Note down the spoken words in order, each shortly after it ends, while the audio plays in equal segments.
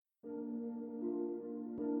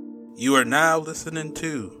You are now listening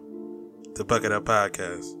to the Bucket Up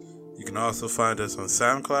Podcast. You can also find us on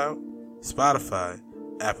SoundCloud, Spotify,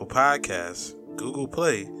 Apple Podcasts, Google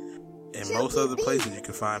Play, and most other places you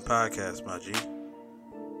can find podcasts, my G.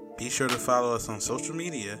 Be sure to follow us on social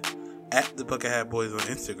media at the Bucket Hat Boys on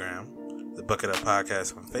Instagram, the Bucket Up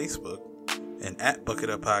Podcast on Facebook, and at Bucket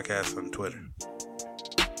Up Podcast on Twitter.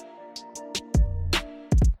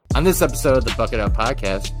 On this episode of the Bucket Up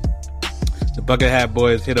Podcast, the Bucket Hat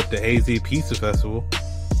Boys hit up the AZ Pizza Festival.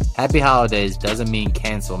 Happy Holidays doesn't mean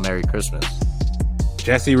cancel Merry Christmas.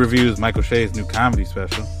 Jesse reviews Michael Shea's new comedy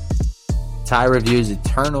special. Ty reviews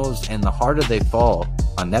Eternals and The Harder They Fall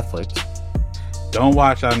on Netflix. Don't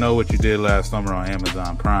watch I Know What You Did Last Summer on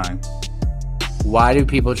Amazon Prime. Why do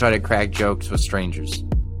people try to crack jokes with strangers?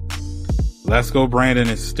 Let's Go Brandon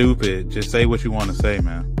is stupid. Just say what you want to say,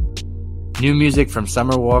 man. New music from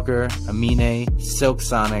Summer Walker, Amine, Silk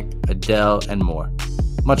Sonic, Adele, and more.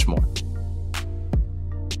 Much more.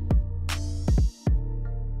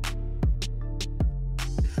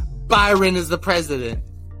 Byron is the president.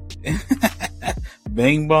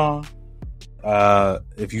 Bing bong.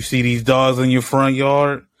 If you see these dogs in your front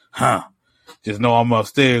yard, just know I'm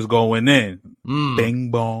upstairs going in. Bing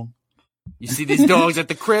bong. You see these dogs at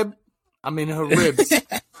the crib? I'm in her ribs.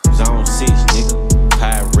 Zone 6, nigga.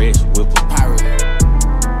 Pirates with a pirate.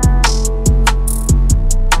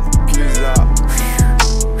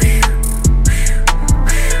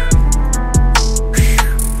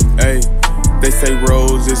 Hey, they say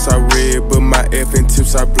roses are red, but my effing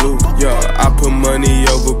tips are blue. Yeah, I put money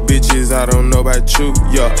over bitches, I don't know about you.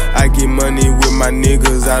 Yeah, I get money with my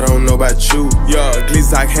niggas, I don't know about you. Yeah,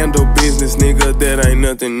 Glitz I handle business, nigga, that ain't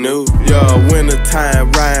nothing new. Yeah, winter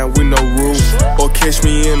time, riding with no roof. Or catch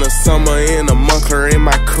me in the summer in a munkler in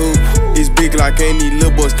my coupe. It's big like any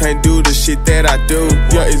little boys can't do the shit that I do.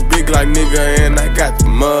 Yeah, it's big like nigga and I got the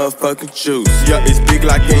motherfucking juice. Yeah, it's big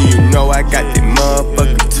like and you know I got the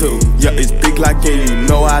motherfucking too. Yeah, it's big like and you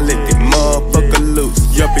know I let the motherfucker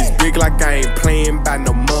loose. Yup, it's big like I ain't playing by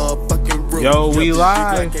no motherfucking rules. Yo, we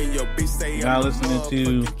live. You're now listening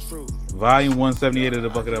to Volume 178 of the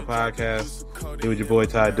Bucket Up Podcast. Here with your boy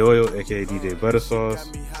Ty Doyle, aka DJ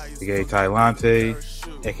Buttersauce, aka Ty Lante,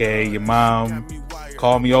 aka your mom.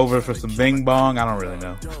 Call me over for some bing bong. I don't really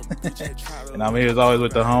know. And I'm here as always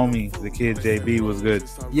with the homie, the kid JB. Was good.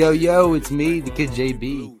 Yo, it's me, the kid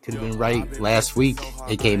JB. Could have been right last week,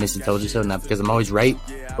 aka Mr. Told You So. Not because I'm always right,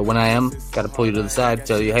 but when I am, gotta pull you to the side,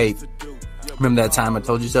 tell you, hey, remember that time I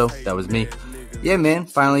told you so? That was me. Yeah, man,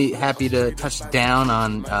 finally happy to touch down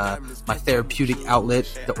on my therapeutic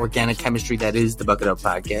outlet, the organic chemistry that is the Bucket Up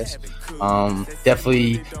Podcast.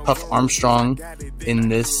 Definitely Puff Armstrong in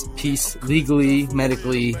this piece, legally,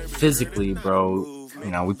 medically, physically, bro. You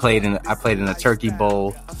know, I played in a turkey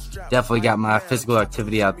bowl. Definitely got my physical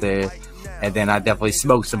activity out there. And then I definitely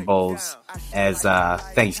smoked some bowls as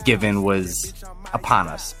Thanksgiving was upon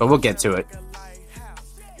us. But we'll get to it.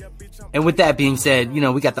 And with that being said, you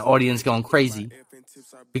know, we got the audience going crazy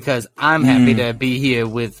because I'm happy to be here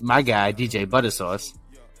with my guy, DJ Buttersauce.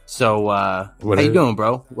 So, how you doing,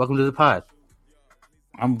 bro? Welcome to the pod.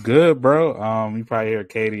 I'm good, bro. You probably hear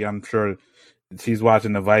Katie. I'm sure she's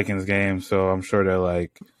watching the Vikings game, so I'm sure they're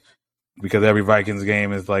like, because every Vikings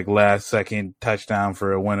game is like last second touchdown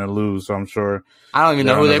for a win or lose. So I'm sure I don't even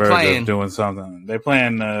know who they're playing. Doing something. They're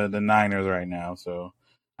playing the Niners right now, so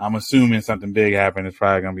I'm assuming something big happened. It's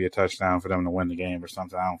probably going to be a touchdown for them to win the game or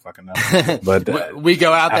something. I don't fucking know. But we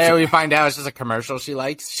go out there, we find out it's just a commercial she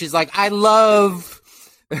likes. She's like, I love.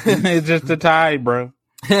 It's just a Tide, bro.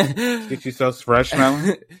 Get you so fresh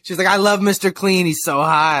smelling. She's like, I love Mr. Clean. He's so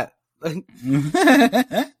hot. But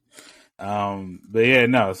yeah,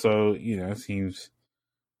 no. So it seems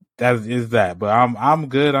that is that. But I'm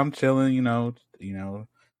good. I'm chilling. You know,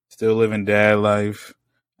 still living dad life.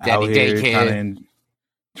 Daddy out here daycare.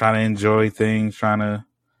 Trying to enjoy things, trying to,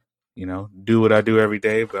 do what I do every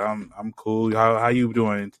day. But I'm cool. How you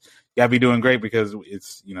doing? You gotta be doing great because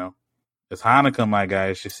it's it's Hanukkah, my guy.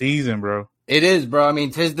 It's your season, bro. It is, bro. I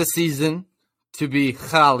mean, 'tis the season to be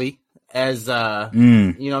chali, as you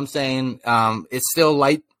know what I'm saying. It's still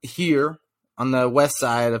light here on the west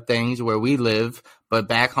side of things where we live, but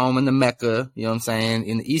back home in the Mecca, you know what I'm saying,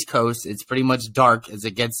 in the East Coast, it's pretty much dark as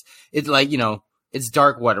it gets. It's like it's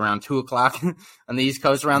dark, around 2:00 on the East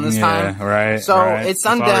Coast around this time? Yeah, right. So right. it's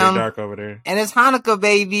sundown. It's dark over there. And it's Hanukkah,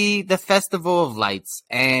 baby, the festival of lights.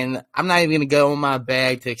 And I'm not even going to go in my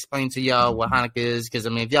bag to explain to y'all what Hanukkah is, because, I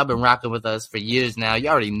mean, if y'all been rocking with us for years now, you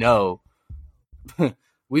already know.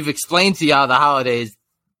 We've explained to y'all the holidays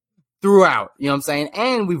throughout, you know what I'm saying?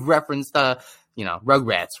 And we've referenced,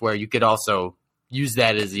 Rugrats, where you could also use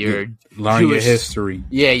that as your learn your history.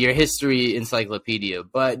 Yeah, your history encyclopedia.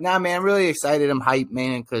 But nah, man, I'm really excited. I'm hyped,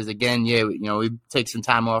 man, because again, yeah, you know, we take some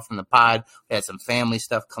time off from the pod. We had some family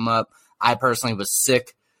stuff come up. I personally was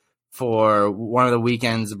sick for one of the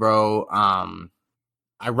weekends, bro.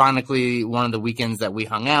 Ironically, one of the weekends that we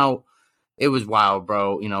hung out, it was wild,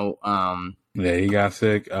 bro. You know, yeah, he got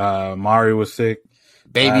sick. Mari was sick.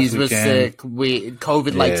 Babies was sick.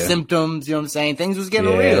 COVID-like symptoms, you know what I'm saying? Things was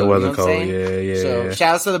getting real. It wasn't you know cold. Yeah. So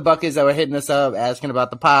shout out to the Buckets that were hitting us up, asking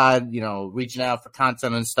about the pod, you know, reaching out for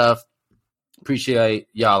content and stuff. Appreciate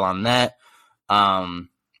y'all on that.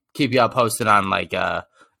 Keep y'all posted on like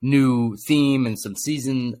new theme and some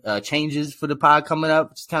season changes for the pod coming up,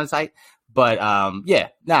 which is kind of tight. But I'm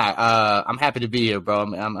happy to be here, bro.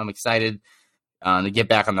 I'm excited to get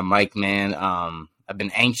back on the mic, man. I've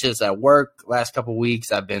been anxious at work last couple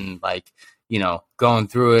weeks. I've been like, you know, going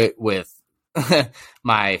through it with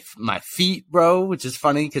my feet, bro, which is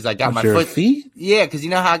funny because I got my foot. Feet? Yeah, because you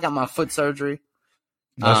know how I got my foot surgery.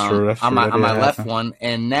 That's true. On my left one,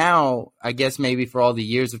 and now I guess maybe for all the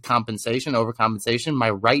years of overcompensation, my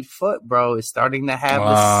right foot, bro, is starting to have.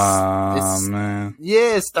 Man.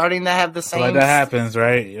 Yeah, it's starting to have the same. Like that happens,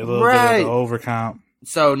 right? A little bit of the overcomp.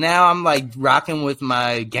 So now I'm like rocking with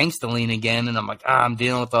my gangsta lean again, and I'm like, I'm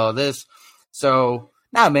dealing with all this. So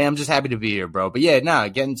man, I'm just happy to be here, bro. But yeah,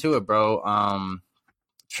 getting to it, bro.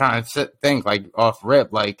 Trying to think like off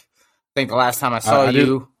rip, like I think the last time I saw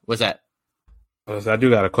you was that. I do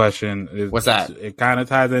got a question. What's that? It kind of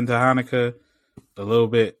ties into Hanukkah a little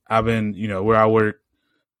bit. I've been, you know, where I work,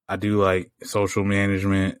 I do like social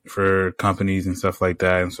management for companies and stuff like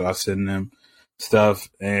that, and so I send them stuff.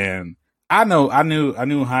 And I knew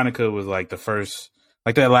Hanukkah was like the first,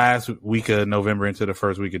 like that last week of November into the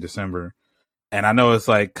first week of December, and I know it's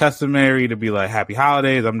like customary to be like Happy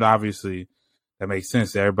Holidays. I'm obviously that makes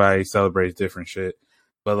sense. Everybody celebrates different shit.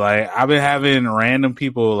 But like I've been having random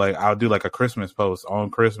people, like I'll do like a Christmas post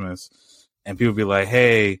on Christmas and people be like,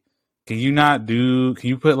 hey, can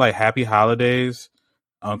you put like Happy Holidays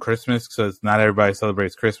on Christmas? Because not everybody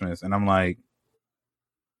celebrates Christmas. And I'm like,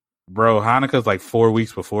 bro, Hanukkah's like 4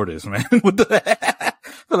 weeks before this, man. What the heck?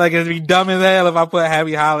 Like it'd be dumb as hell if I put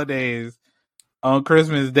Happy Holidays on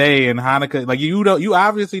Christmas Day and Hanukkah. Like you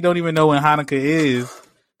obviously don't even know when Hanukkah is.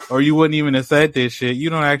 Or you wouldn't even have said this shit. You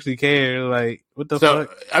don't actually care. Like, what the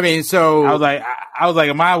fuck? I mean, I was like,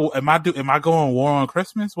 am I going war on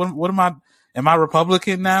Christmas? What am I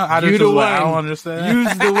Republican now? I don't understand.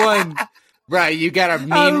 Use the one. Right, you got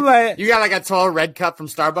you got like a tall red cup from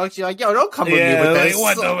Starbucks. You're like, yo, don't come with me with this.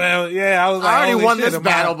 What the hell? Yeah, I was like, I already won this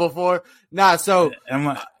battle before. Nah, so am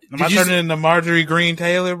I turning into Marjorie Green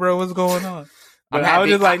Taylor, bro? What's going on? I was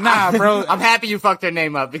just like, nah, bro. I'm happy you fucked her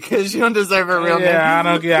name up because you don't deserve her real name. Yeah, I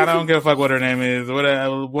don't give a fuck what her name is. What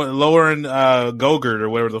Lauren Gogurt or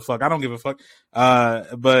whatever the fuck. I don't give a fuck.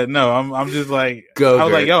 But no, I'm just like, Gogurt. I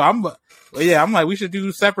was like, yo, I'm like, we should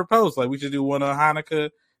do separate posts. Like, we should do one on Hanukkah.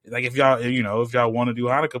 Like, if y'all want to do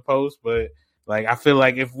Hanukkah posts, but like, I feel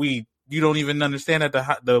like you don't even understand that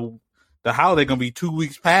the holiday gonna be 2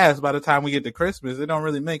 weeks past by the time we get to Christmas. It don't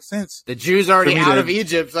really make sense. The Jews already out of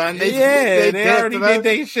Egypt, son. They already did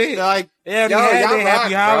their shit. They're like, they already had their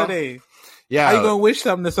happy holiday. Yeah, how you gonna wish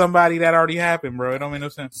something to somebody that already happened, bro? It don't make no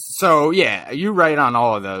sense. So yeah, you're right on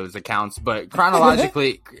all of those accounts, but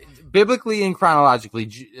chronologically, biblically and chronologically,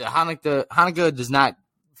 Hanukkah does not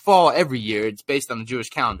fall every year. It's based on the Jewish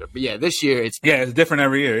calendar. But yeah, this year it's different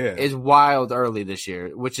every year. Yeah, it's wild early this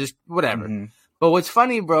year, which is whatever. Mm-hmm. But what's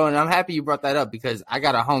funny, bro, and I'm happy you brought that up because I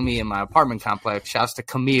got a homie in my apartment complex. Shouts to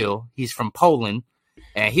Camille. He's from Poland,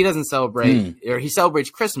 and he doesn't celebrate, or he celebrates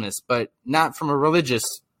Christmas, but not from a religious,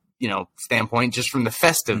 standpoint, just from the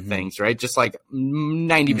festive things, right? Just like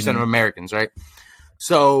 90% of Americans, right?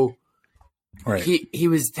 So he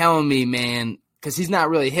was telling me, man, because he's not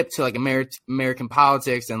really hip to like American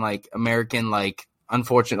politics and like American, like,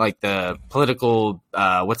 unfortunate, like the political,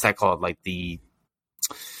 what's that called? Like the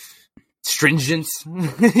stringence, you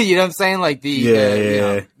know what I'm saying? Like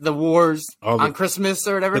the wars on Christmas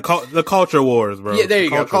or whatever. The culture wars, bro. Yeah, there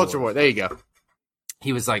you go. Culture war. There you go.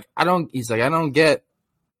 He was like, I don't get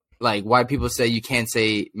like why people say you can't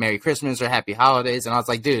say Merry Christmas or Happy Holidays. And I was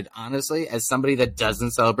like, dude, honestly, as somebody that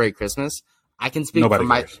doesn't celebrate Christmas, I can speak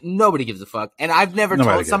nobody gives a fuck. And I've never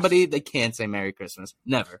told somebody they can't say Merry Christmas.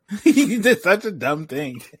 Never. It's such a dumb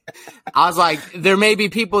thing. I was like, there may be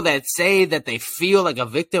people that say that they feel like a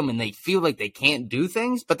victim and they feel like they can't do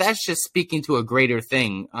things, but that's just speaking to a greater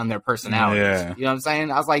thing on their personalities. Yeah. You know what I'm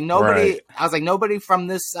saying? I was like, nobody from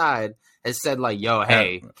this side has said like, yo,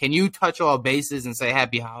 hey, can you touch all bases and say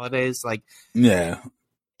Happy Holidays? Like, yeah.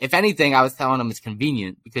 if anything, I was telling them it's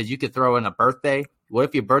convenient because you could throw in a birthday. What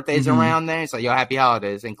if your birthday's around there? It's like, yo, happy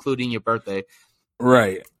holidays, including your birthday.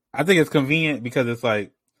 Right. I think it's convenient because it's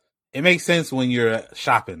like, it makes sense when you're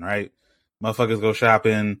shopping, right? Motherfuckers go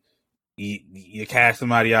shopping, you cash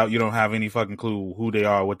somebody out, you don't have any fucking clue who they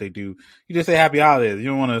are, what they do. You just say happy holidays. You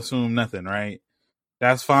don't want to assume nothing, right?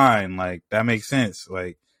 That's fine. Like, that makes sense.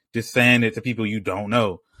 Like, just saying it to people you don't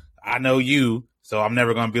know. I know you, so I'm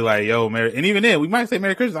never going to be like, yo, Merry. And even then, we might say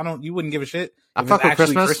Merry Christmas. You wouldn't give a shit. I fuck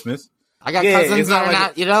with Christmas. I got cousins that are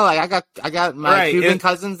not, like I got my Cuban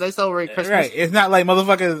cousins. They celebrate Christmas. Right. It's not like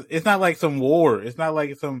motherfuckers. It's not like some war. It's not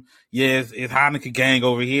like some, it's Hanukkah gang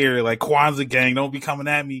over here. Like Kwanzaa gang. Don't be coming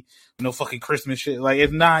at me. No fucking Christmas shit. Like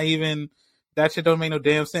it's not even, that shit don't make no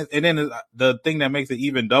damn sense. And then the thing that makes it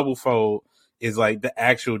even double fold is like the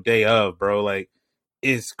actual day of, bro. Like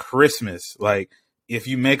it's Christmas. Like if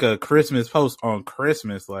you make a Christmas post on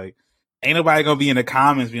Christmas, like ain't nobody gonna be in the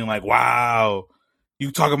comments being like, wow.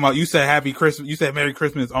 You talking about, you said happy Christmas, you said Merry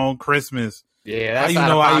Christmas on Christmas. Yeah, that's how you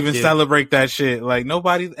know I even celebrate that shit? Like,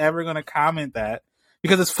 nobody's ever gonna comment that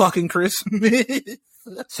because it's fucking Christmas.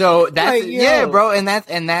 So that's, like, yeah, bro, and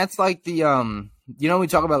that's like the, we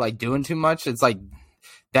talk about like doing too much. It's like,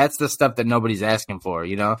 that's the stuff that nobody's asking for,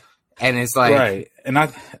 And it's like, right. And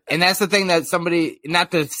that's the thing that somebody, not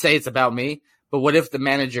to say it's about me, but what if the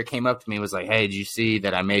manager came up to me and was like, hey, did you see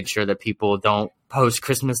that I made sure that people don't post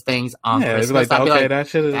Christmas things on Christmas? Like, okay,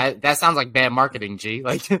 that sounds like bad marketing, G.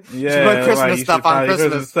 Like, yeah, put Christmas stuff on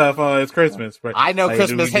Christmas. Stuff, it's Christmas. But, I know like,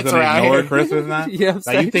 Christmas hits around here. Christmas now?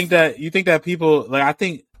 Like, you think that people, like, I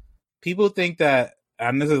think people think that,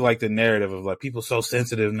 and this is like the narrative of like, people so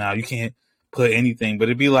sensitive now, you can't put anything, but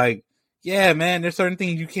it'd be like, yeah, man, there's certain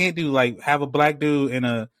things you can't do, like have a black dude in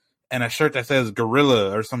a shirt that says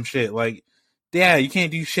gorilla or some shit. Like, yeah, you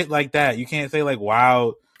can't do shit like that. You can't say like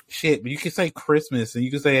wild shit, but you can say Christmas and you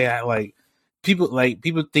can say like people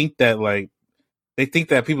think that like they think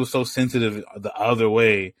that people are so sensitive the other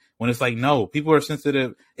way when it's like no, people are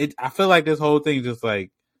sensitive. I feel like this whole thing just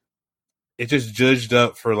like it's just judged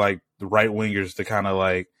up for like the right wingers to kind of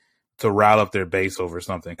like to rile up their base over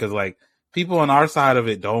something because like people on our side of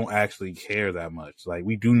it don't actually care that much. Like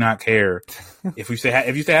we do not care if you say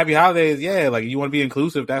happy holidays. Yeah, like you want to be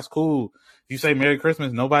inclusive, that's cool. You say Merry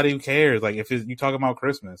Christmas, nobody cares. Like if you talking about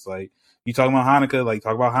Christmas, like you talking about Hanukkah, like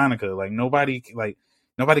talk about Hanukkah. Like nobody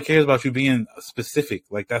cares about you being specific.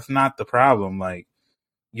 Like that's not the problem. Like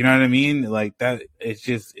you know what I mean? Like that,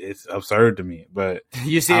 it's absurd to me. But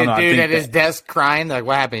you see a dude at his desk crying. Like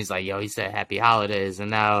what happened? He's like, yo, he said Happy Holidays,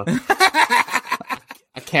 and now I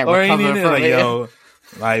can't recover from like, it. Yo,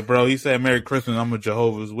 like bro, he said Merry Christmas. I'm a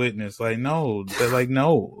Jehovah's Witness. Like no, they're like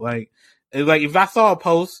no, like it's like if I saw a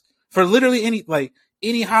post. For literally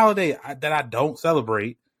any holiday that I don't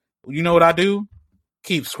celebrate, you know what I do?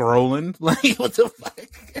 Keep scrolling. Like, what the fuck?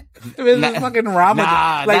 If it's fucking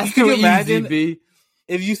Ramadan. Like, that's can you too imagine easy,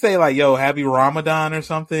 if you say like, yo, happy Ramadan or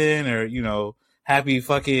something, or, happy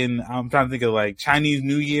fucking, I'm trying to think of like Chinese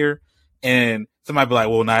New Year, and somebody be like,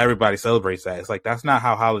 well, not everybody celebrates that. It's like, that's not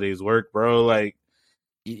how holidays work, bro. Like,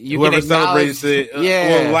 whoever celebrates it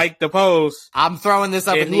will like the post. I'm throwing this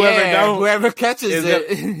up in the air. Whoever catches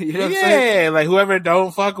it. You know what I'm saying? Like whoever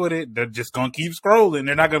don't fuck with it, they're just gonna keep scrolling.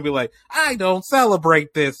 They're not gonna be like, I don't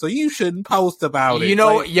celebrate this, so you shouldn't post about it.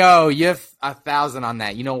 Yo, you have 1,000 on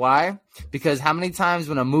that. You know why? Because how many times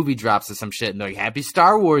when a movie drops or some shit and they're like, Happy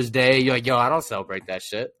Star Wars Day, you're like, yo, I don't celebrate that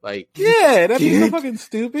shit. Like, yeah, that'd be so fucking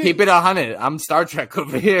stupid. Keep it 100. I'm Star Trek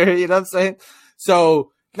over here. You know what I'm saying?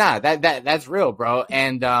 So, nah, that's real, bro.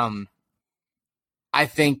 And I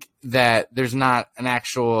think that there's not an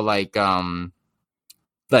actual that's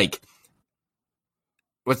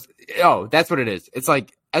what it is. It's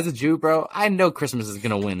like as a Jew, bro, I know Christmas is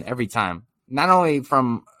gonna win every time. Not only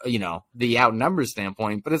from the outnumbered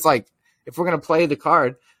standpoint, but it's like if we're gonna play the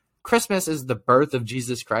card, Christmas is the birth of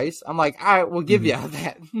Jesus Christ. I'm like, all right, we'll give you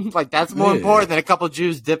that. Like that's more important than a couple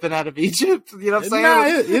Jews dipping out of Egypt. You know what I'm saying?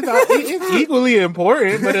 Nah, it's equally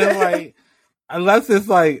important, but it's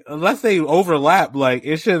like unless they overlap, like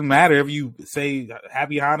it shouldn't matter if you say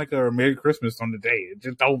Happy Hanukkah or Merry Christmas on the day. It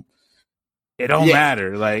just don't. It don't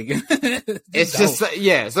matter. Like it's just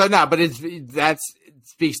So no, but it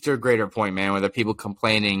speaks to a greater point, man. Where the people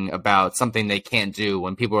complaining about something they can't do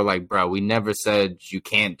when people are like, "Bro, we never said you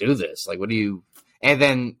can't do this." Like, what do you? And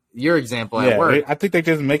then your example at work. I think they're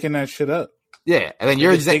just making that shit up. Yeah, and then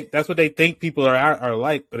your example. That's what they think people are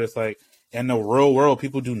like, but it's like in the real world,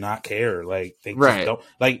 people do not care. Like they just don't.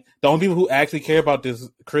 Like the only people who actually care about this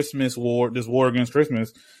Christmas war, this war against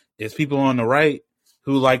Christmas, is people on the right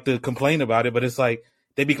who like to complain about it. But it's like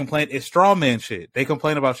they be complaining. It's straw man shit. They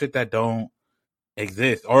complain about shit that don't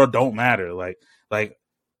exist or don't matter. Like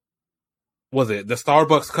was it the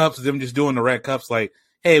Starbucks cups? Them just doing the red cups? Like,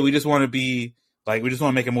 hey, we just want to be like, we just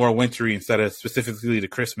want to make it more wintry instead of specifically to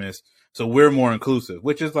Christmas. So we're more inclusive,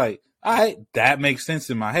 which is like, all right, that makes sense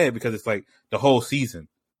in my head because it's like the whole season.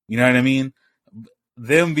 You know what I mean?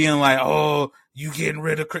 Them being like, oh, you getting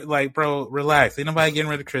rid of, like, bro, relax. Ain't nobody getting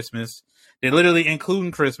rid of Christmas. They're literally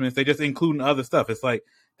including Christmas. They just including other stuff. It's like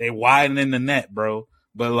they widening the net, bro.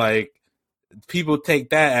 But like people take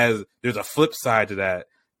that as there's a flip side to that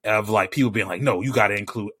of like people being like, no, you got to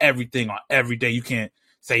include everything on every day. You can't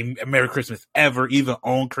say Merry Christmas ever, even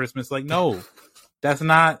on Christmas. Like, no, that's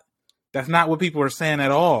not what people are saying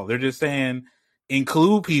at all. They're just saying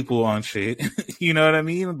include people on shit. You know what I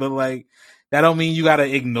mean? But like, that don't mean you got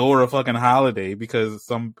to ignore a fucking holiday because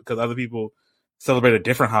other people celebrate a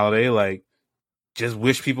different holiday. Like, just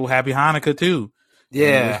wish people happy Hanukkah too.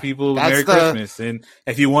 Yeah. Wish people Merry Christmas. And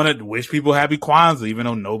if you want to wish people happy Kwanzaa, even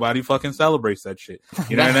though nobody fucking celebrates that shit.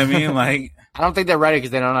 You know what I mean? Like, I don't think they're ready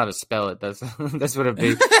because they don't know how to spell it. That's what it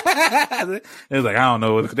be. It's like, I don't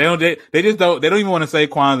know. They don't even want to say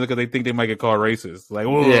Kwanzaa because they think they might get called racist. Like,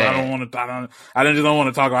 oh, yeah. I just don't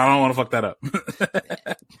want to talk. I don't want to fuck that up.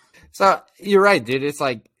 So you're right, dude. It's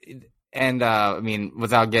like, and I mean,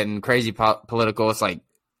 without getting crazy political, it's like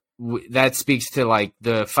that speaks to like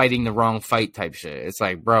the fighting the wrong fight type shit. It's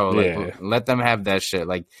like, bro, like let them have that shit.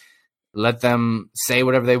 Like, let them say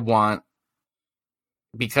whatever they want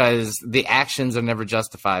because the actions are never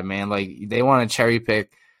justified, man. Like they want to cherry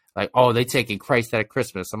pick. Like, oh, they taking Christ at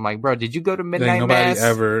Christmas. I'm like, bro, did you go to midnight mass?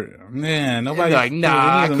 Nobody. Like,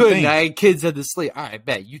 nah, I couldn't. I had kids had to sleep. All right,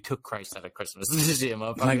 bet you took Christ out of Christmas.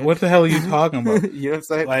 Like, what the hell are you talking about? You know what I'm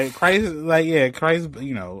saying? Like, Christ,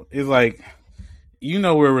 you know, is like, you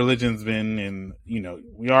know where religion's been, and you know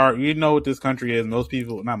you know what this country is.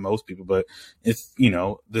 Not most people, but it's, you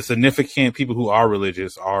know, the significant people who are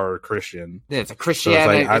religious are Christian. Yeah, it's a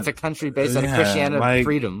Christianity. So it's a country based on Christianity, like,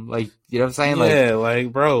 freedom. Like, you know what I'm saying? Yeah,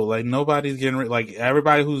 like bro, like nobody's getting like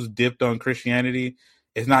everybody who's dipped on Christianity.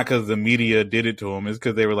 It's not because the media did it to them. It's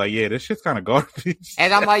because they were like, yeah, this shit's kind of garbage.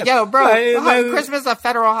 And I'm like, yo, bro, Christmas is a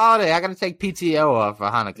federal holiday. I got to take PTO off for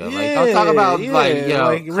Hanukkah. Like, don't talk about, like, you know.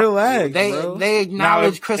 Like, relax, they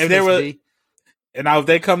acknowledge now, Christmas. And now if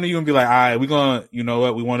they come to you and be like, all right, we're going to, you know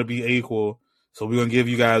what, we want to be equal. So we're going to give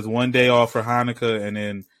you guys one day off for Hanukkah. And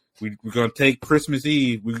then we're going to take Christmas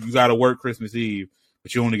Eve. You got to work Christmas Eve,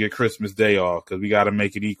 but you only get Christmas Day off because we got to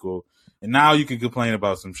make it equal. And now you can complain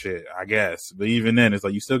about some shit, I guess. But even then, it's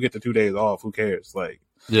like you still get the 2 days off. Who cares? Like,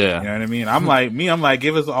 yeah, you know what I mean? I'm like,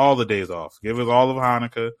 give us all the days off. Give us all of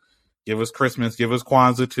Hanukkah. Give us Christmas. Give us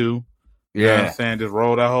Kwanzaa too. You know what I'm saying? Just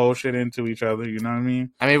roll that whole shit into each other. You know what I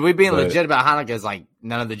mean? I mean, we being legit about Hanukkah is like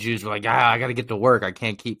none of the Jews were like, I got to get to work. I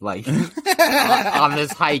can't keep like on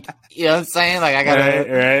this hike. You know what I'm saying? Like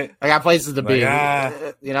I got places to be. You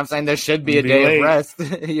know what I'm saying? There should be a day of rest.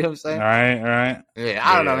 You know what I'm saying? All right. Yeah,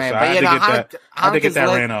 I don't know, man. So but I had to get that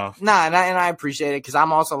ran off. Nah, and I appreciate it because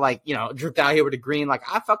I'm also like, you know, dripped out here with the green. Like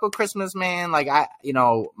I fuck with Christmas, man. Like you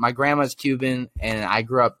know, my grandma's Cuban and I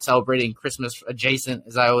grew up celebrating Christmas adjacent,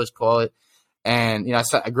 as I always call it. And, you know,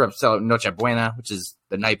 I grew up celebrating Noche Buena, which is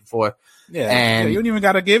the night before. Yeah. And you don't even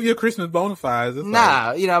got to give your Christmas bona fides.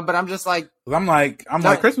 Nah, you know, but I'm just like. I'm like,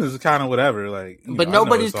 Christmas is kind of whatever. Like, but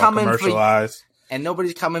nobody's coming and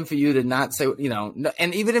nobody's coming for you to not say, you know,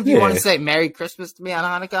 and even if you want to say Merry Christmas to me on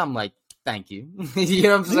Hanukkah, I'm like, thank you. You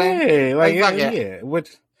know what I'm saying? Yeah, yeah.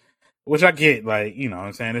 Which I get, like, you know what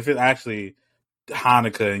I'm saying? If it's actually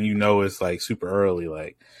Hanukkah and you know it's like super early,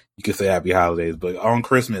 like, you can say happy holidays, but on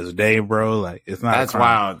Christmas Day, bro, like it's not. That's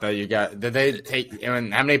wild that you got. Did they take? I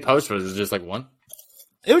mean, how many posts was it? Just like one?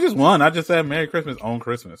 It was just one. I just said Merry Christmas on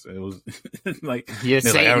Christmas. It was like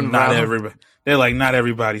not everybody. They're like not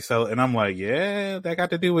everybody sell, and I'm like, yeah, that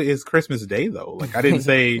got to do with it's Christmas Day though. Like I didn't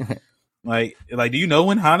say like do you know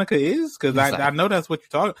when Hanukkah is? Because I know that's what you're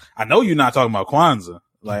talking. I know you're not talking about Kwanzaa.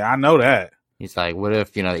 Like I know that. He's like, what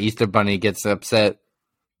if the Easter Bunny gets upset?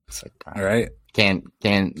 It's like, all right. Can't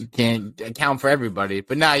account for everybody,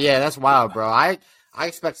 but yeah, that's wild, bro. I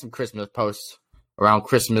expect some Christmas posts around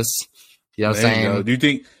Christmas. You know what I'm saying? Do you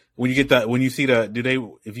think when you get when you see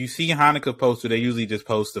if you see Hanukkah posts, do they usually just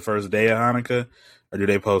post the first day of Hanukkah, or do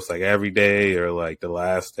they post like every day or like the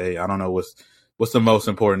last day? I don't know what's the most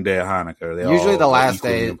important day of Hanukkah. Are they usually the last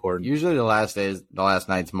day. Important? Usually the last day is the last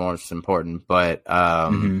night's most important, but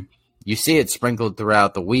you see it sprinkled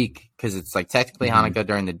throughout the week because it's like technically Hanukkah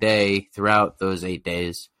during the day throughout those 8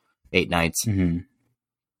 days, 8 nights.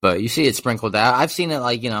 But you see it sprinkled out. I've seen it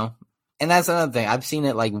like, you know, and that's another thing. I've seen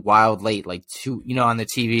it like wild late, like on the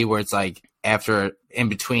TV where it's like after in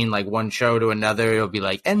between like one show to another, it'll be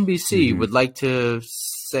like NBC would like to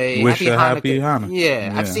say Wish a Happy happy Hanukkah.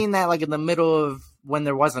 Yeah, I've Yeah. seen that like in the middle of when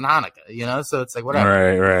there wasn't Hanukkah, you know. So it's like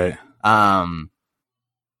whatever. Right.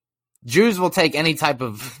 Jews will take any type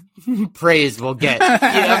of praise we'll get. You know what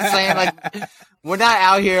I'm saying? Like, we're not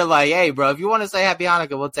out here like, hey, bro, if you want to say Happy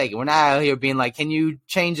Hanukkah, we'll take it. We're not out here being like, can you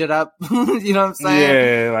change it up? You know what I'm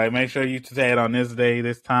saying? Yeah, like make sure you say it on this day,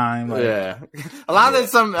 this time. Like, Yeah. A lot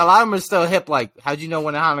of them are still hip. Like, how'd you know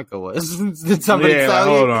when Hanukkah was? Did somebody yeah, tell like,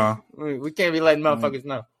 you? hold on. We can't be letting motherfuckers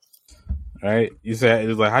know. Right? You said it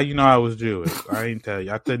was like, how you know I was Jewish? I didn't tell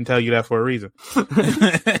you. I didn't tell you that for a reason.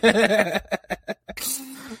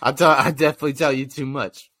 I definitely tell you too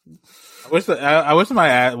much. I wish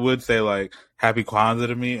somebody would say like Happy Kwanzaa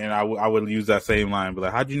to me, and I would use that same line. But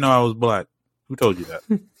like, how'd you know I was black? Who told you that?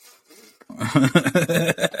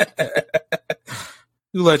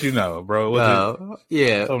 Who let you know, bro?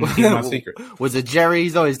 Yeah. Told me to keep my secret. Was it Jerry?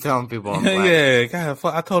 He's always telling people I'm black. Yeah, God,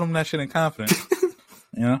 I told him that shit in confidence.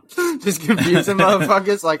 You know, Just confusing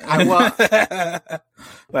motherfuckers. Like, I want.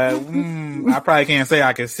 like, I probably can't say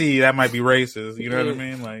I can see. That might be racist. You know what I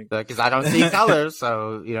mean? Like, Because I don't see color,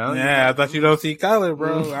 so, you know. yeah, I thought you don't see color,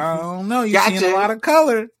 bro. I don't know. You Gotcha. seeing a lot of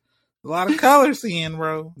color. A lot of color seeing,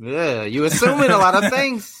 bro. Yeah, you assuming a lot of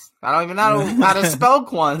things. I don't even know how to spell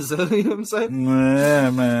Kwanzaa. You know what I'm saying? Yeah,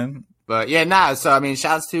 man. But yeah, nah. So I mean,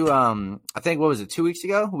 shouts to I think what was it, 2 weeks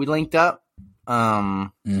ago? We linked up.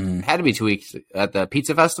 Had to be 2 weeks at the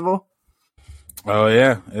pizza festival. Oh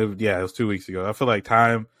yeah, it was 2 weeks ago. I feel like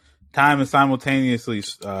time is simultaneously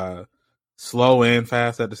slow and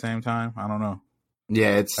fast at the same time. I don't know.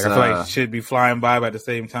 Yeah, it's. Like, I feel like it should be flying by, but at the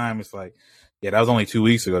same time, it's like, yeah, that was only 2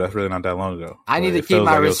 weeks ago. That's really not that long ago. I need But to it keep feels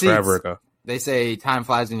my like it was receipts. forever ago. They say time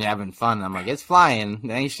flies when you're having fun. I'm like, it's flying. It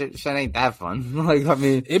ain't shit ain't that fun. Like, I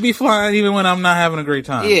mean, It be flying even when I'm not having a great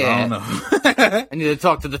time. Yeah. I don't know. I need to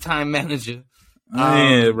talk to the time manager.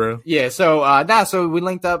 Yeah, bro. Yeah, so so we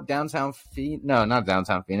linked up downtown no, not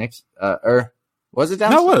downtown Phoenix. Was it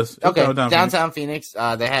downtown? No, it was. It was Okay, downtown Phoenix.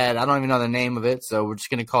 They had, I don't even know the name of it, so we're just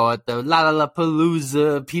gonna call it the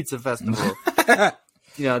Lollapalooza Pizza Festival.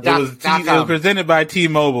 You know, It was presented by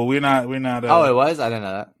T-Mobile. We're not. Oh, it was? I didn't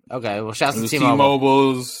know that. Okay, well, shouts It to was T-Mobile.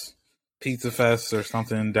 T-Mobile's Pizza Fest or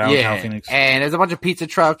something downtown Phoenix. And there's a bunch of pizza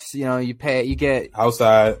trucks. You know, you get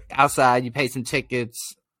Outside. you pay some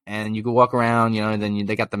tickets, and you can walk around. You know, and then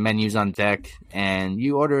they got the menus on deck, and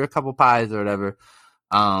you order a couple pies or whatever.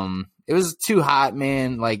 It was too hot,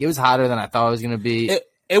 man. Like, it was hotter than I thought it was gonna be.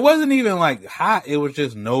 It wasn't even like hot. It was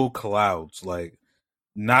just no clouds. Like,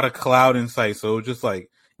 not a cloud in sight. So it was just like,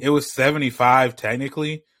 it was 75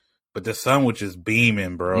 technically, but the sun was just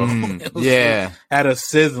beaming, bro. It was had a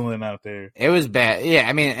sizzling out there. It was bad. Yeah,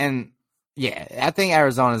 I mean, and yeah, I think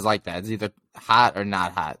Arizona's like that. It's either hot or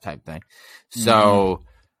not hot type thing. So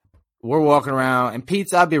we're walking around, and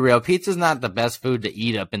pizza, I'll be real, pizza's not the best food to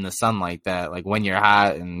eat up in the sun like that, like when you're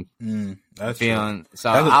hot and That's feeling. true.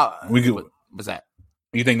 So what's that?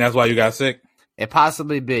 You think that's why you got sick? It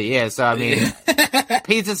possibly be, yeah. So I mean,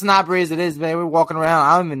 pizza snobbery as it is, man. We're walking around.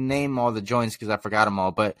 I don't even name all the joints because I forgot them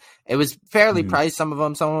all, but it was fairly priced. Some of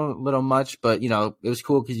them, some a little much, but you know, it was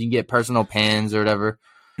cool because you can get personal pans or whatever.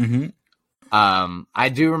 I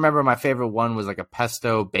do remember my favorite one was like a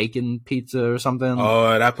pesto bacon pizza or something.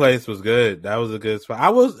 Oh, that place was good. That was a good spot.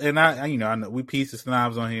 I know we pizza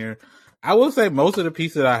snobs on here. I will say most of the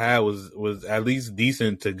pizza that I had was at least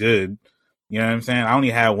decent to good. You know what I'm saying? I only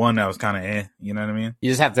had one that was kind of you know what I mean?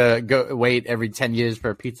 You just have to go wait every 10 years for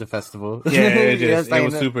a pizza festival. Yeah, it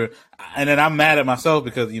was super. And then I'm mad at myself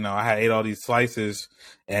because, you know, I had ate all these slices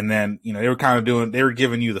and then, you know, they were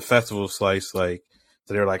giving you the festival slice, like,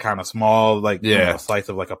 so they were like kind of small, like, you know, a slice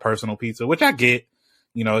of like a personal pizza, which I get,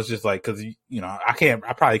 you know, it's just like, cause, you know, I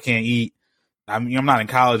probably can't eat. I'm not in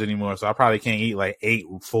college anymore, so I probably can't eat like 8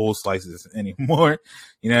 full slices anymore.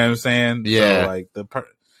 You know what I'm saying? Yeah. So like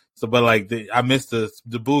but like I missed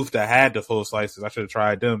the booth that had the full slices. I should have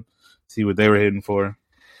tried them, see what they were hitting for.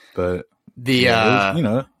 But you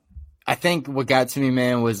know, I think what got to me,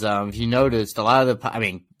 man, was if you noticed a lot of I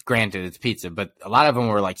mean, granted it's pizza, but a lot of them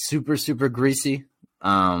were like super, super greasy.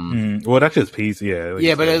 Well, that's just pizza, yeah.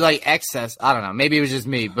 Yeah, but it was like excess. I don't know. Maybe it was just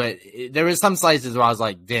me, but there was some slices where I was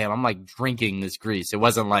like, "Damn, I'm like drinking this grease." It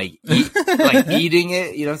wasn't like like eating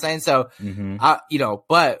it. You know what I'm saying? So, you know,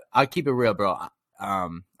 but I'll keep it real, bro.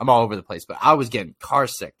 I'm all over the place, but I was getting car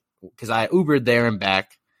sick because I Ubered there and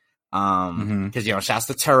back. Because you know, shouts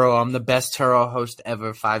to Turo. I'm the best Turo host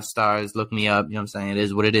ever. 5 stars. Look me up. You know what I'm saying? It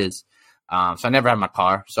is what it is. So I never had my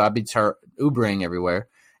car, so I'd be Ubering everywhere.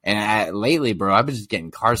 And lately, bro, I've been just getting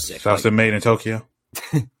car sick. Shouts to Made in Tokyo.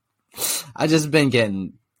 I just been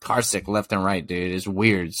getting car sick left and right, dude. It's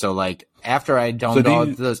weird. So like after I So domed do all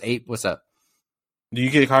you- those 8, what's up? Do you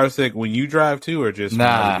get car sick when you drive too, or just when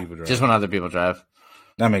other people drive? Just when other people drive.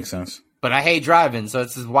 That makes sense. But I hate driving, so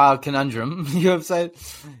it's this wild conundrum. You know what I'm saying?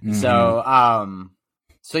 Mm-hmm.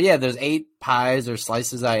 So yeah, there's 8 pies or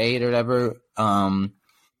slices I ate or whatever. I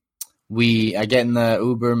get in the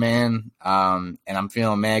Uber, man, and I'm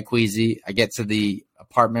feeling mad queasy. I get to the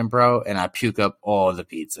apartment, bro, and I puke up all the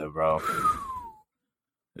pizza, bro.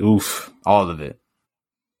 Oof. All of it.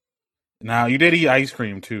 Now you did eat ice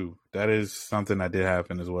cream too. That is something that did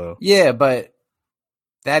happen as well. Yeah, but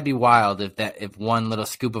that'd be wild if one little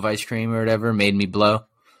scoop of ice cream or whatever made me blow.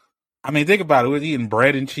 I mean, think about it. We're eating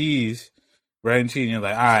bread and cheese. And you're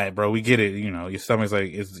like, all right, bro, we get it. You know, your stomach's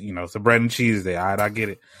like, it's a bread and cheese day. All right, I get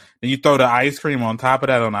it. Then you throw the ice cream on top of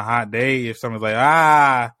that on a hot day. If someone's like,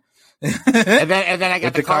 and then I got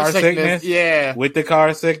With the car sickness. Yeah. with the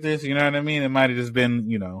car sickness, you know what I mean? It might have just been,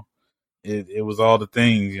 it was all the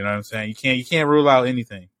things, you know what I'm saying? You can't rule out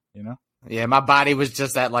anything, you know? Yeah, my body was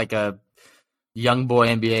just at like a young boy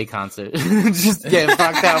NBA concert. Just getting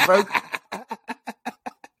fucked out, bro.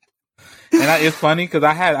 And it's funny because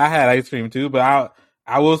I had ice cream too, but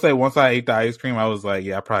I will say once I ate the ice cream, I was like,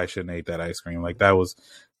 yeah, I probably shouldn't have ate that ice cream. Like that was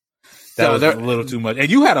a little too much. And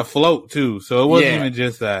you had a float too, so it wasn't even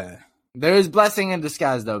just that. There is blessing in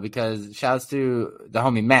disguise though, because shouts to the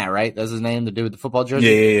homie Matt, right? That's his name, the dude with the football jersey.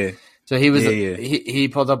 Yeah. So he was he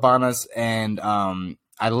pulled up on us, and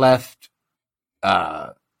I left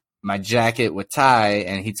my jacket with Ty,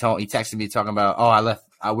 and he texted me talking about,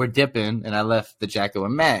 we're dipping, and I left the jacket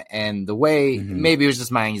with Matt. And the way maybe it was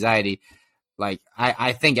just my anxiety, like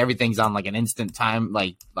I think everything's on like an instant time,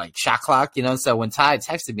 like shot clock, you know. So when Ty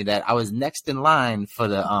texted me that, I was next in line for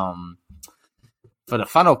the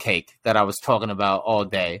funnel cake that I was talking about all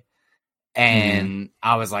day. And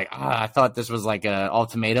I was like, I thought this was like a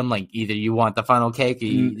ultimatum. Like either you want the funnel cake, or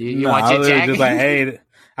you want your jacket.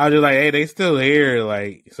 I was just like, hey, they still here.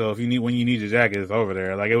 Like, so when you need your jacket, it's over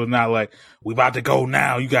there. Like, it was not like we about to go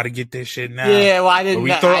now. You got to get this shit now. Yeah, well, I didn't.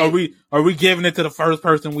 Are we giving it to the first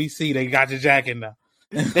person we see? They got your jacket now.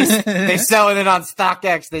 They selling it on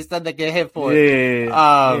StockX. They said they get hit for it.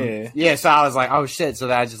 Yeah. So I was like, oh shit. So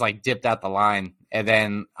then I just like dipped out the line. And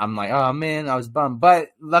then I'm like, oh man, I was bummed. But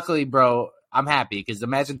luckily, bro, I'm happy because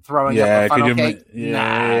imagine throwing up a funnel cake.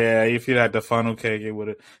 Yeah, if you had the funnel cake, it would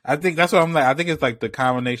have. I think that's what I'm like. I think it's like the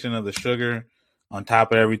combination of the sugar on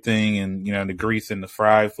top of everything, and the grease and the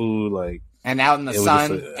fried food, like, and out in the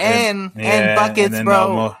sun, and buckets, and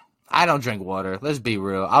bro. I don't drink water. Let's be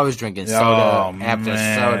real. I was drinking soda after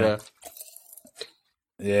soda.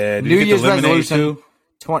 Yeah, New Year's resolution.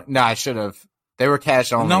 No, I should have. They were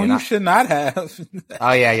cash only. No, you should not have.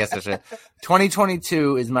 Oh, yeah, I guess I should.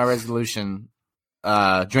 2022 is my resolution.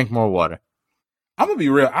 Drink more water. I'm going to be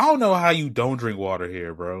real. I don't know how you don't drink water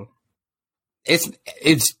here, bro. I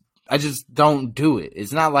just don't do it.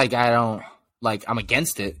 It's not like I don't, like, I'm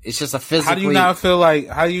against it. It's just a physically. How do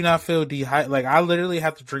you not feel dehydrated? Like, I literally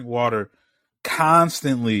have to drink water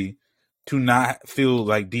constantly to not feel,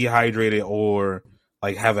 like, dehydrated or,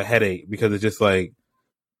 like, have a headache because it's just, like,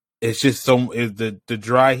 it's just the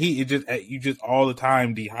dry heat. You just all the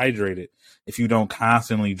time dehydrated if you don't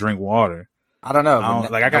constantly drink water. I don't know.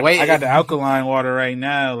 I got the alkaline water right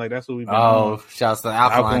now. Like that's what we've been doing. Oh, shouts to the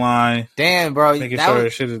alkaline. Damn, bro. Making sure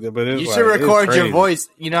shit is good, but you should record your voice.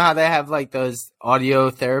 You know how they have like those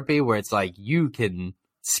audio therapy where it's like you can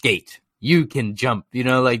skate, you can jump. You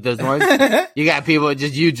know, like those ones. You got people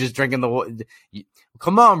just drinking the water.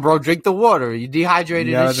 Come on, bro, drink the water. You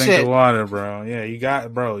dehydrated as shit. Drink the water, bro. Yeah,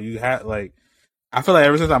 you had like. I feel like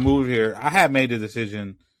ever since I moved here, I had made the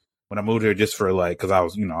decision when I moved here just for like, because I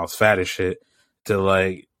was fat as shit, to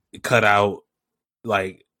like cut out,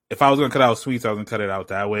 like if I was gonna cut out sweets, I was gonna cut it out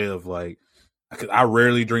that way of like, cause I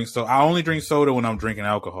rarely drink soda. I only drink soda when I'm drinking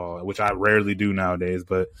alcohol, which I rarely do nowadays.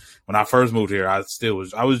 But when I first moved here, I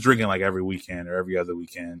was drinking like every weekend or every other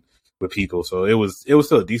weekend with people, so it was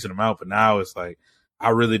still a decent amount. But now it's like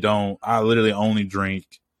I literally only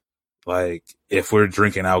drink like if we're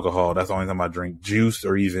drinking alcohol. That's the only time I drink juice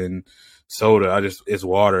or even soda. It's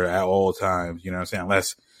water at all times. You know what I'm saying?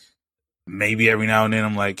 Unless maybe every now and then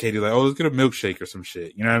I'm like, Katie's like, oh, let's get a milkshake or some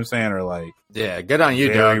shit. You know what I'm saying? Or like, yeah, good on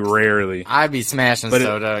you, very dog. rarely. I be smashing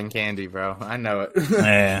soda and candy, bro. I know it.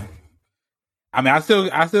 Yeah. I mean, I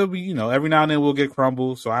still be, every now and then we'll get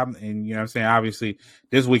crumbles. So and you know what I'm saying? Obviously,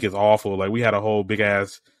 this week is awful. Like we had a whole big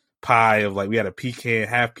ass pie of like, we had a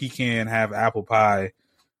half apple pie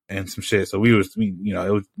and some shit. So it was me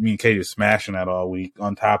and Katie was smashing that all week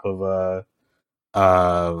on top of,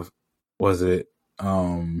 on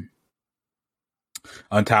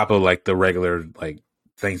top of like the regular like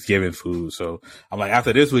Thanksgiving food. So I'm like,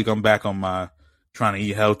 after this week, I'm back on my trying to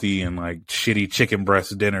eat healthy and like shitty chicken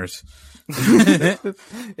breast dinners. Yeah,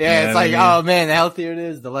 it's like, oh man, the healthier it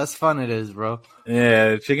is, the less fun it is, bro.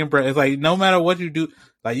 Yeah, chicken breast. It's like no matter what you do,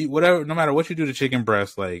 like no matter what you do to chicken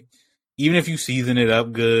breast, like even if you season it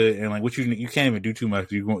up good and like you can't even do too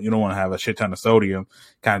much. You don't want to have a shit ton of sodium.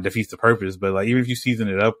 Kind of defeats the purpose. But like even if you season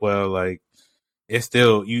it up well, like it's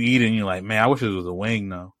still you eat it and you're like, man, I wish it was a wing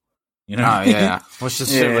though. You know? Oh yeah, I wish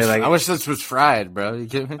this was fried, bro. You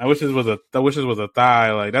kidding me? I wish this was a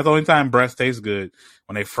thigh. Like that's the only time breast tastes good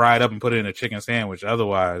when they fry it up and put it in a chicken sandwich.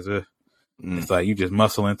 Otherwise, it's like you just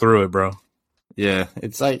muscling through it, bro. Yeah,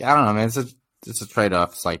 it's like I don't know, man. It's a trade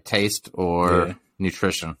off. It's like taste or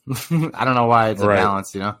nutrition. I don't know why it's a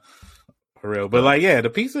balance, you know. For real, but like the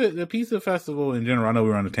pizza festival in general. I know we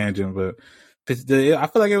were on a tangent, but I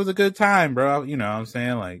feel like it was a good time, bro. You know what I'm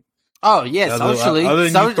saying? Like. Oh yeah, socially. Other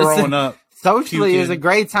than you throwing up. Socially, it was a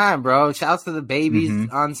great time, bro. Shouts to the babies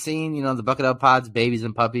on scene. You know, the Bucket Up Pods, babies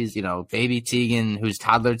and puppies. You know, baby Tegan, who's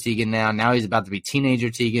toddler Tegan now. Now he's about to be teenager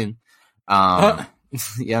Tegan. You know what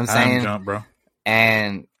I'm saying? Jump, bro.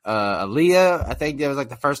 And Aaliyah, I think that was like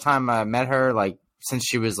the first time I met her, like since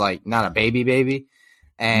she was like not a baby.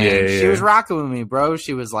 And she was rocking with me, bro.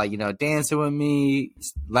 She was like, you know, dancing with me,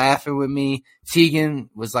 laughing with me. Tegan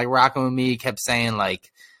was like rocking with me, kept saying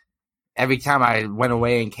like, every time I went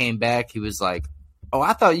away and came back, he was like, "Oh,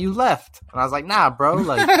 I thought you left." And I was like, "Nah, bro.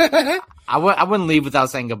 Like, I wouldn't leave without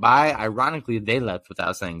saying goodbye." Ironically, they left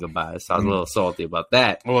without saying goodbye, so I was a little salty about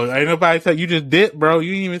that. Well, ain't nobody tell you just dipped, bro.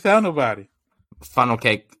 You didn't even tell nobody. Funnel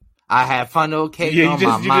cake. I had funnel cake on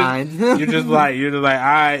my mind. You're just like, all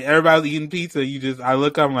right. Everybody's eating pizza. I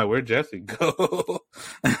look up, I'm like, where'd Jesse go?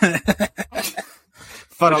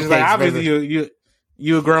 Funnel cake. Like, obviously,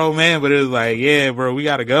 you a grown man, but it was like, yeah, bro, we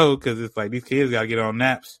gotta go because it's like these kids gotta get on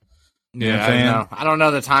naps. You know what I'm saying? I don't know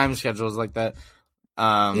the time schedules like that.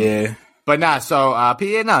 Yeah, but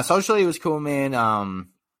socially it was cool, man.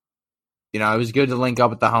 You know, it was good to link up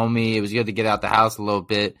with the homie. It was good to get out the house a little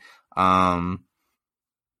bit. And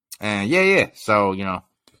yeah. So you know,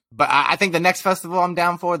 but I think the next festival I'm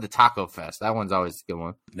down for, the Taco Fest. That one's always a good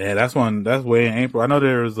one. Yeah, that's way in April. I know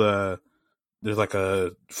there's like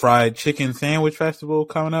a fried chicken sandwich festival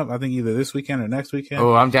coming up. I think either this weekend or next weekend.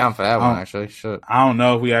 Oh, I'm down for that one, actually. Shit. I don't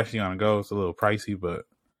know if we actually gonna go. It's a little pricey, but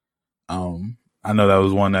I know that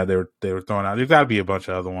was one that they were throwing out. There's got to be a bunch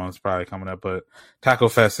of other ones probably coming up, but Taco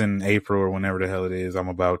Fest in April or whenever the hell it is, I'm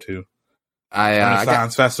about to.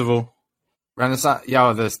 Renaissance Festival.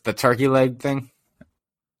 Renaissance, the turkey leg thing.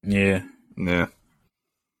 Yeah.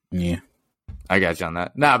 I got you on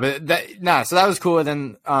that. So that was cool. And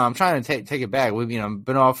then I'm trying to take it back. We've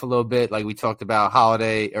been off a little bit, like we talked about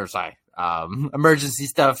emergency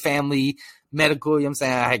stuff, family, medical. You know what I'm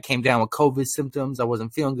saying? I came down with COVID symptoms. I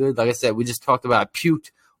wasn't feeling good. Like I said, we just talked about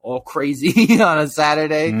puked all crazy on a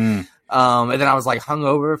Saturday. And then I was like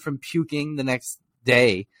hungover from puking the next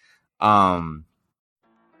day.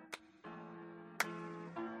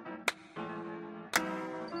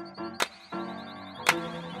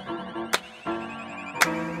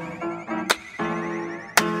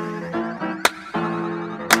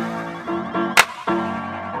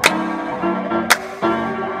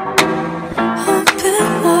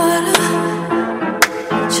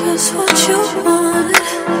 Just what you wanted.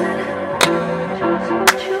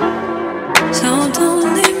 So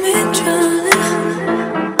don't leave me drowning.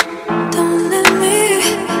 Don't let me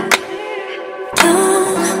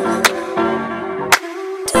down.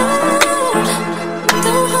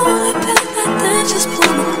 Don't hold it back like that. Just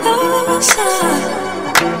pull me closer,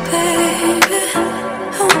 baby.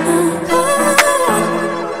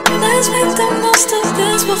 Let's make the most of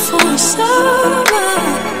this before it's over.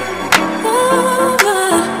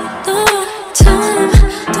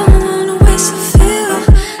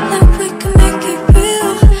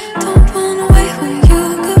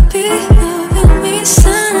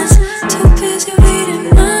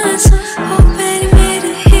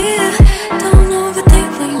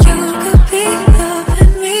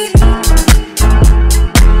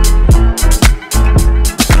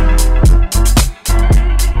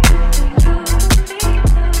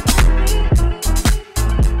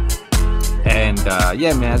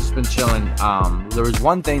 Yeah, man, I've just been chilling. There was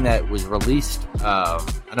one thing that was released. I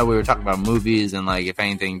know we were talking about movies and like if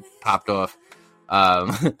anything popped off.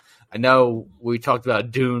 I know we talked about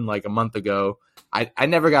Dune like a month ago, I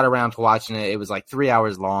never got around to watching it. It was like 3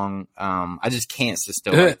 hours long. I just can't sit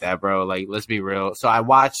still like that, bro. Like, let's be real. So I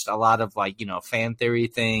watched a lot of like, fan theory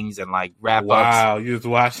things and like wrap ups. Wow, you just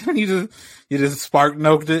watched you just spark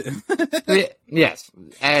noked it. Yes.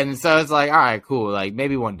 And so it's like, all right, cool. Like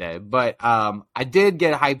maybe one day. But I did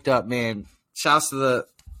get hyped up, man. Shouts to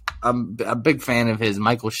I'm a big fan of his,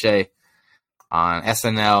 Michael Shea on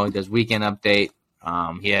SNL. He does Weekend Update.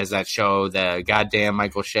 He has that show, the Goddamn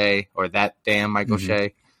Michael Shea, or That Damn Michael Shea.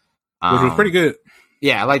 Which was pretty good.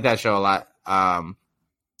 Yeah, I like that show a lot. And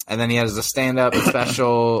then he has a stand-up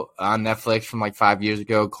special on Netflix from like 5 years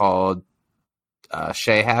ago called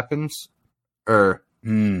Shea Happens, or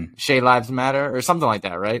Shea Lives Matter, or something like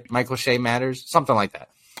that, right? Michael Shea Matters, something like that.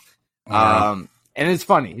 And it's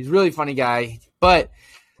funny. He's a really funny guy, but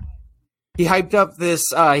he hyped up this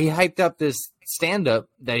stand-up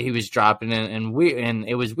that he was dropping, and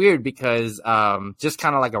it was weird because just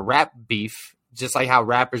kind of like a rap beef, just like how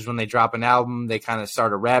rappers, when they drop an album, they kind of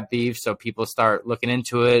start a rap beef, so people start looking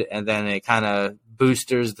into it, and then it kind of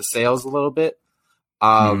boosters the sales a little bit.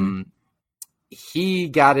 He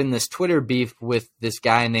got in this Twitter beef with this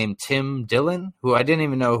guy named Tim Dillon, who I didn't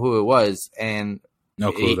even know who it was, and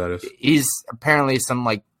no clue who that is. He's apparently some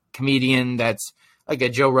like comedian that's like a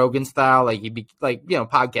Joe Rogan style, like he'd be like,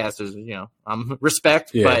 podcasters,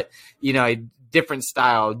 respect, but a different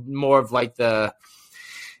style, more of like the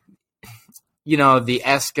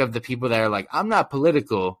esque of the people that are like, I'm not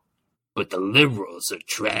political, but the liberals are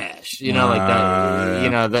trash, like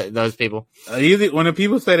that, those people. When the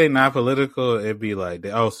people say they're not political, it'd be like,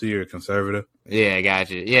 so you're a conservative. Yeah, I got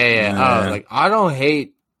you. Yeah. Oh, like I don't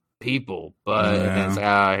hate people, but and it's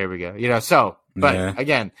like, here we go. But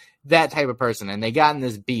again, that type of person, and they got in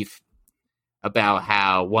this beef about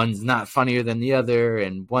how one's not funnier than the other,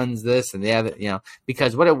 and one's this and the other,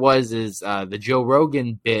 because what it was is the Joe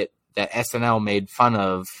Rogan bit that SNL made fun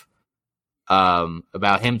of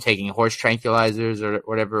about him taking horse tranquilizers or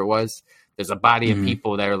whatever it was. There's a body of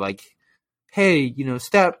people that are like, hey,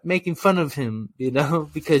 stop making fun of him,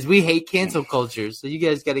 because we hate cancel culture, so you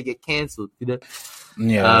guys got to get canceled, Yeah,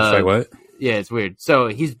 it's like what? Yeah, it's weird.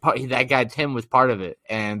 So that guy Tim was part of it,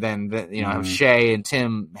 and then Shay and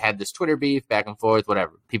Tim had this Twitter beef back and forth,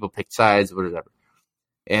 whatever. People picked sides, whatever.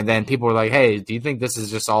 And then people were like, "Hey, do you think this is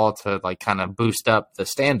just all to like kind of boost up the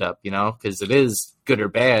stand-up? Because it is good or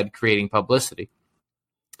bad creating publicity."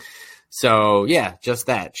 So yeah, just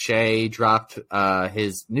that. Shay dropped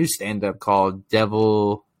his new stand-up called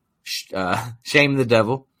Shame the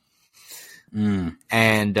Devil. And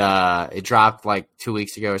it dropped like 2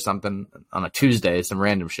 weeks ago or something on a Tuesday, some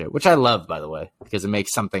random shit, which I love, by the way, because it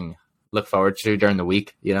makes something look forward to during the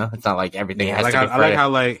week. It's not like everything has to be Friday. I like how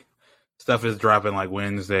like stuff is dropping like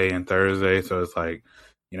Wednesday and Thursday, so it's like,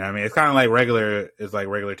 what I mean? It's kind of like regular. It's like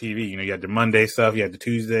regular TV. You had the Monday stuff, you had the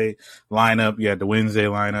Tuesday lineup, you had the Wednesday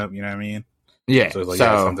lineup. You know what I mean? Yeah. So it's like you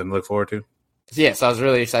have something to look forward to. Yeah. So I was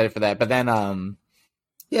really excited for that, but then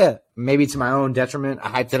yeah, maybe to my own detriment,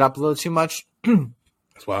 I hyped it up a little too much.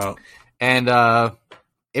 That's wild. And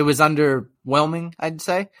it was underwhelming, I'd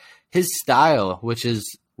say. His style, which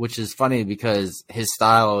is funny because his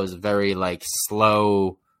style is very like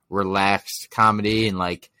slow, relaxed comedy, and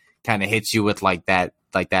like kind of hits you with like that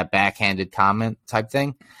backhanded comment type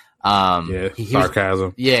thing.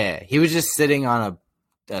 Sarcasm. He was just sitting on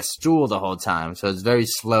a stool the whole time, so it's very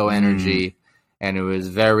slow energy, and it was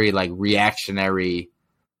very like reactionary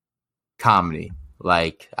comedy.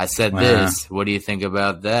 Like, I said this, what do you think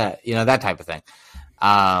about that? That type of thing.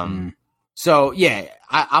 So yeah,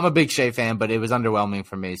 I'm a big Shay fan, but it was underwhelming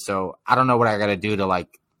for me. So I don't know what I got to do to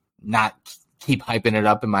like not keep hyping it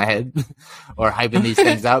up in my head or hyping these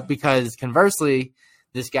things out, because conversely,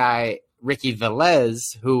 this guy, Ricky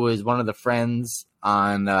Velez, who was one of the friends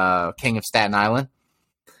on King of Staten Island,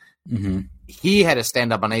 he had a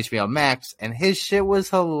stand-up on HBO Max, and his shit was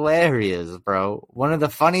hilarious, bro. One of the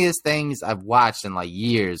funniest things I've watched in like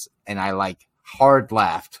years, and I like hard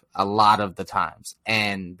laughed a lot of the times.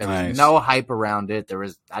 And there was no hype around it.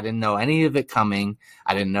 I didn't know any of it coming.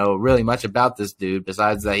 I didn't know really much about this dude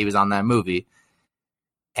besides that he was on that movie.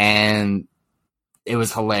 And it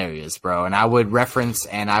was hilarious, bro. And I would reference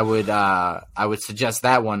and I would suggest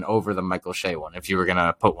that one over the Michael Shea one if you were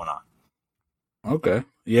gonna put one on. Okay.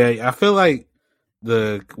 Yeah, I feel like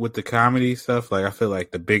with the comedy stuff, like I feel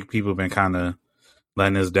like the big people have been kind of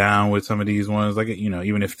letting us down with some of these ones. Like,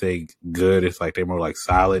 even if they good, it's like they're more like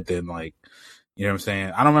solid than like, you know what I'm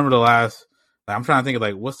saying? I don't remember the last. Like, I'm trying to think of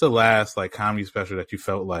like what's the last like comedy special that you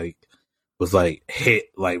felt like was like hit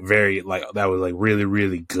like very like that was like really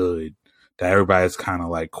really good that everybody's kind of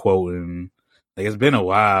like quoting. Like, it's been a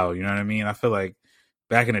while, you know what I mean? I feel like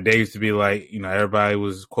back in the day used to be like, everybody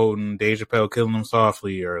was quoting Dave Chappelle Killing Them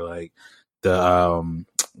Softly, or like the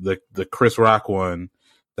Chris Rock one,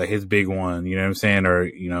 like his big one, you know what I'm saying?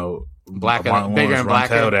 Or, Martin Bigger Lawrence and Run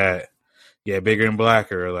Tell Blacker. That. Yeah, Bigger and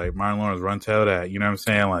Blacker, or like Martin Lawrence Run Tell That, you know what I'm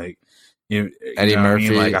saying? Like, Eddie Murphy. I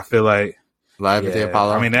mean? Like, I feel like Live at the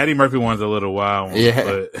Apollo. I mean, the Eddie Murphy one's a little wild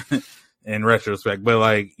one, but in retrospect, but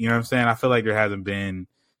like, you know what I'm saying? I feel like there hasn't been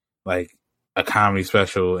like a comedy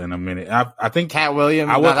special in a minute. I think Cat Williams.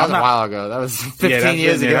 That was a while ago. That was 15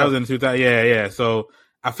 years ago. That was in 2000. Yeah. So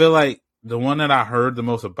I feel like the one that I heard the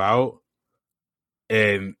most about,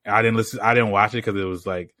 and I didn't watch it because it was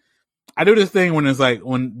like, I do this thing when it's like,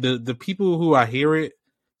 when the people who I hear it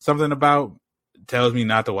something about tells me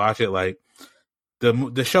not to watch it. Like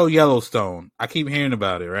the show Yellowstone, I keep hearing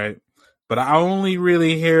about it, right? But I only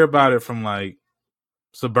really hear about it from like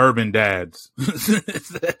suburban dads.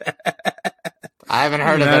 I haven't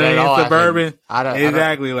heard of it at all. Suburban,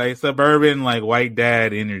 exactly, like suburban, like white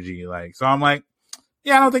dad energy. Like, so I'm like,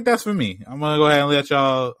 yeah, I don't think that's for me. I'm gonna go ahead and let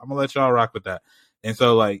y'all rock with that. And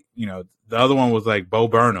so, like, the other one was like Bo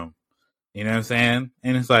Burnham. You know what I'm saying?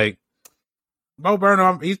 And it's like, Bo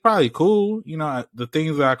Burnham, he's probably cool. The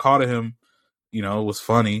things that I caught of him, was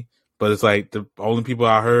funny. But it's like the only people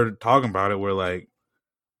I heard talking about it were like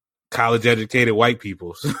college educated white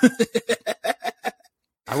people.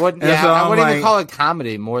 I wouldn't even call it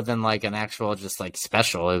comedy more than like an actual just like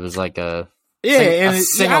special. It was like a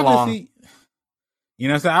sing along. You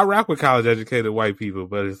know what I'm saying? I rock with college educated white people,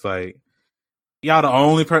 but it's like, y'all the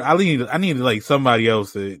only person. I need like somebody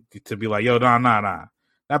else to be like, yo, nah.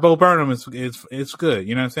 That Bo Burnham is good.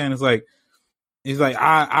 You know what I'm saying? It's like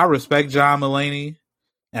I respect John Mulaney,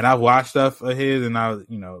 and I've watched stuff of his, and I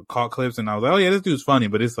caught clips, and I was like, oh yeah, this dude's funny,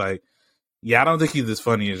 but it's like, yeah, I don't think he's as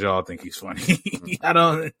funny as y'all think he's funny. I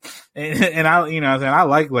don't, and I, what I'm saying, I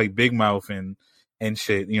like Big Mouth and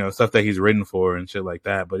shit, stuff that he's written for and shit like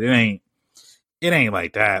that, but it ain't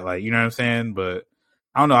like that, like, you know what I'm saying? But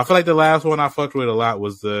I don't know. I feel like the last one I fucked with a lot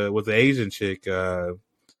was the Asian chick. I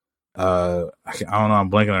don't know. I'm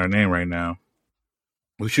blanking on her name right now.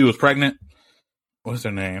 She was pregnant. What's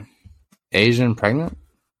her name? Asian pregnant?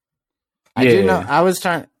 Yeah. I do know. I was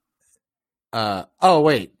trying. Oh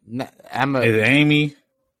wait, Is it Amy?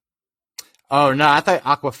 Oh no, I thought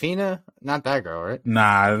Aquafina. Not that girl, right?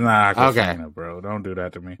 Nah, it's not Aquafina, bro. Don't do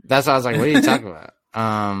that to me. That's what I was like. What are you talking about?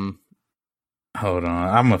 Hold on.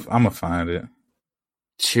 I'm gonna find it.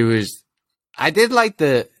 She was. I did like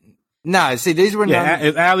the. No, see, these were not.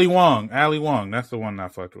 It's Ali Wong. Ali Wong. That's the one I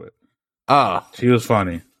fucked with. Oh, she was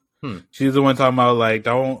funny. She's the one talking about like,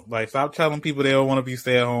 don't like stop telling people they don't want to be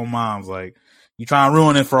stay at home moms. Like, you trying to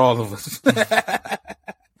ruin it for all of us.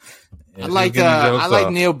 I like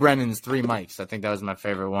Neil Brennan's 3 Mics. I think that was my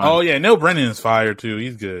favorite one. Oh yeah, Neil Brennan is fire too.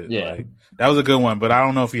 He's good. Yeah, like, that was a good one. But I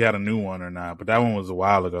don't know if he had a new one or not. But that one was a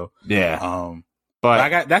while ago. Yeah.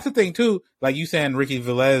 But that's the thing too. Like you saying, Ricky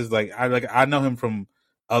Velez. I know him from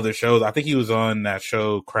other shows. I think he was on that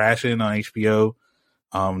show Crashing on HBO.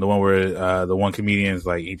 The one where the one comedian's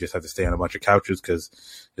like he just had to stay on a bunch of couches because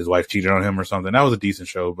his wife cheated on him or something. That was a decent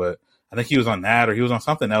show, but I think he was on that or he was on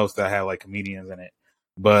something else that had like comedians in it.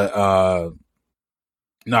 But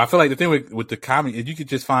no, I feel like the thing with the comedy is you could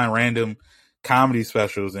just find random comedy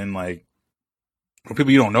specials and like for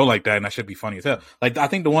people you don't know like that, and that should be funny as hell. Like I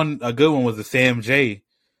think a good one was the Sam J.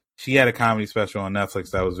 She had a comedy special on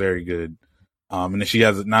Netflix that was very good. And then she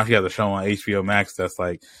has a show on HBO Max that's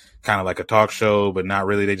like kind of like a talk show, but not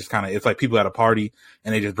really. They just kind of, it's like people at a party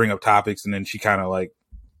and they just bring up topics, and then she kind of like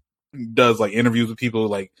does like interviews with people,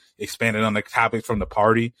 like expanded on the topics from the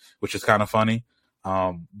party, which is kind of funny.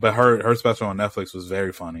 But her special on Netflix was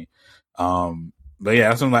very funny. But yeah,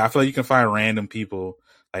 that's something like, I feel like you can find random people,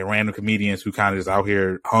 like random comedians who kind of just out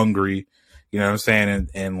here hungry, you know what I'm saying?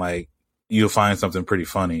 And like, you'll find something pretty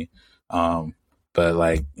funny. But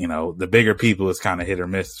like, the bigger people is kind of hit or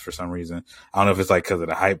miss for some reason. I don't know if it's like because of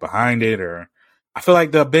the hype behind it, or I feel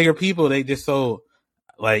like the bigger people, they just so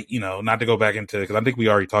like, not to go back into, because I think we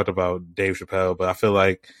already talked about Dave Chappelle, but I feel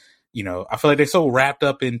like they're so wrapped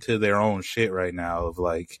up into their own shit right now of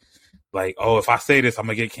like, oh, if I say this, I'm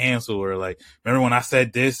gonna get canceled, or like, remember when I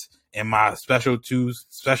said this in my two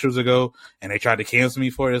specials ago and they tried to cancel me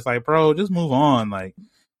for it? It's like, bro, just move on. Like,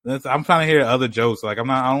 I'm trying to hear other jokes. Like, I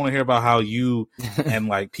don't want to hear about how you and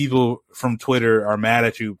like people from Twitter are mad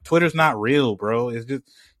at you. Twitter's not real, bro. It's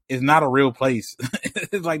not a real place.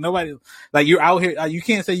 It's like nobody, like you're out here. You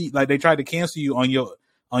can't say like they tried to cancel you on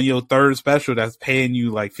your third special that's paying you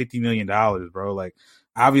like $50 million, bro. Like,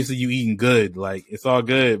 obviously you eating good. Like, it's all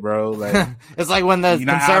good, bro. Like, it's like when the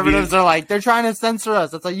conservatives are like, they're trying to censor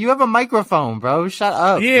us. It's like, you have a microphone, bro. Shut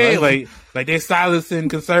up. yeah, bro. like they're silencing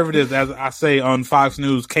conservatives, as I say on Fox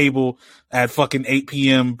News cable at fucking 8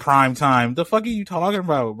 p.m. prime time. The fuck are you talking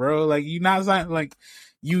about, bro? Like, you not like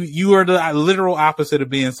you are the literal opposite of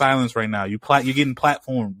being silenced right now. You're getting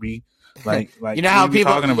platformed, B. Like you know how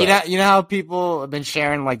people you know how people have been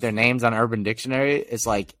sharing like their names on Urban Dictionary. It's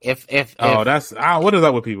like if that's what is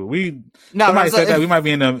up with people? Somebody said that we might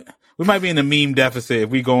be in the meme deficit if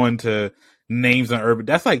we go into names on Urban.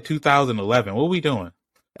 That's like 2011. What are we doing?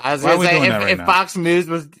 I was gonna say if Fox News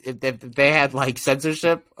was if they had like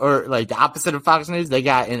censorship or like the opposite of Fox News, they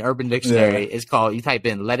got in Urban Dictionary. It's called, you type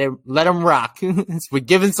in let them rock. We're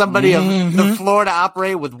giving somebody the floor to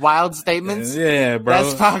operate with wild statements. Yeah, bro.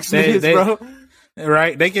 That's Fox News, bro.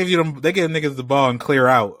 Right? They give niggas the ball and clear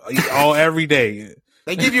out every day.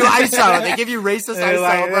 They give you ISO. They give you racist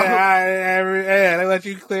ISO, bro. They let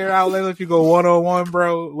you clear out. They let you go 1-on-1,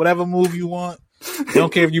 bro. Whatever move you want. They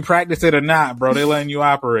don't care if you practice it or not, bro. They letting you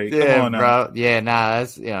operate. Yeah, come on now. Bro. Yeah,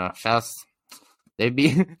 that's, shouts. They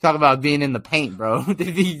be talking about being in the paint, bro.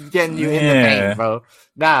 They be getting you in the paint, bro.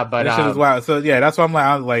 Nah, but that shit is wild. So yeah, that's why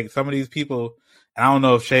I was like some of these people, and I don't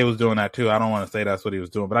know if Shay was doing that too. I don't want to say that's what he was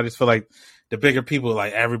doing, but I just feel like the bigger people,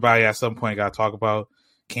 like everybody at some point got to talk about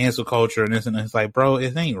cancel culture and this and that. It's like, bro,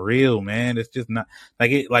 it ain't real, man. It's just not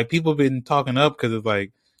like people been talking up because it's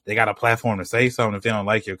like they got a platform to say something if they don't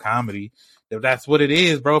like your comedy. If that's what it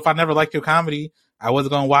is, bro. If I never liked your comedy, I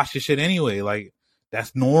wasn't gonna watch your shit anyway. Like,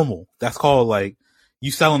 that's normal. That's called like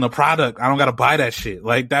you selling a product. I don't gotta buy that shit.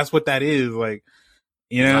 Like, that's what that is. Like,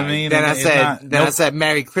 you know what I mean? Then I said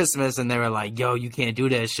Merry Christmas, and they were like, "Yo, you can't do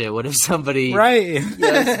that shit." What if somebody? Right.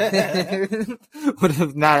 What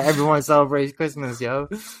if not everyone celebrates Christmas, yo?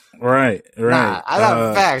 Right. Nah, I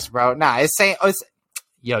got facts, bro. Nah,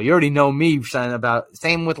 yo, you already know me saying about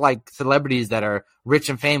same with like celebrities that are rich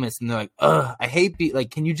and famous, and they're like, I hate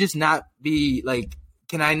can you just not be like,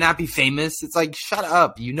 can I not be famous? It's like, shut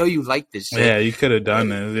up. You know you like this shit. Yeah, you could have done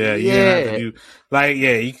this. Yeah, you didn't have to do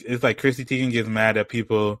it's like Chrissy Teigen gets mad at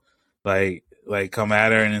people like come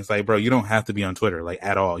at her, and it's like, bro, you don't have to be on Twitter like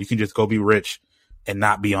at all. You can just go be rich and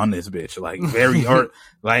not be on this bitch. Like or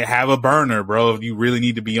like have a burner, bro, if you really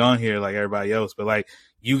need to be on here like everybody else. But like,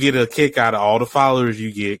 you get a kick out of all the followers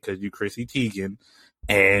you get because you Chrissy Teigen,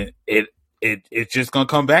 and it's just gonna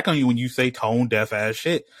come back on you when you say tone deaf ass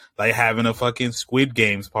shit, like having a fucking Squid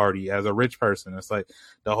Games party as a rich person. It's like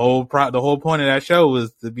the whole point of that show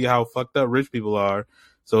was to be how fucked up rich people are.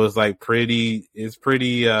 So it's like pretty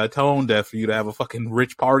tone deaf for you to have a fucking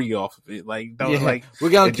rich party off of it. Like, don't like we're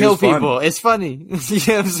gonna kill people. It's funny. You know what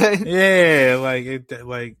I'm saying? Yeah,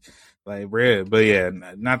 like bread. But yeah,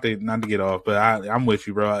 not to get off, but I'm with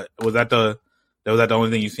you, bro. Was that the only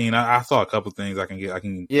thing you seen? I saw a couple things I can.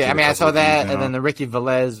 Yeah, I mean, I saw that, and then the Ricky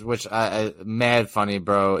Velez, which I mad funny,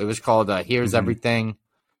 bro. It was called Here's Everything.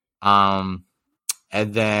 And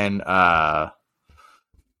then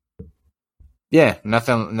yeah,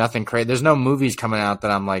 nothing crazy. There's no movies coming out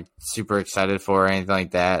that I'm like super excited for or anything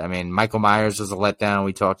like that. I mean, Michael Myers was a letdown.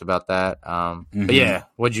 We talked about that. But yeah,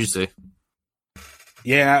 what'd you see?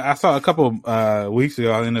 Yeah, I saw a couple weeks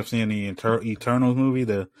ago. I ended up seeing the Eternals movie,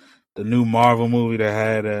 the new Marvel movie that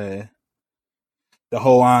had the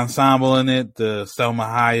whole ensemble in it, the Selma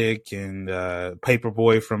Hayek and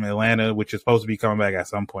Paperboy from Atlanta, which is supposed to be coming back at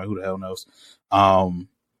some point. Who the hell knows?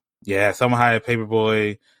 Yeah, Selma Hayek,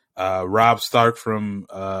 Paperboy, Rob Stark from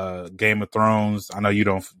Game of Thrones. I know you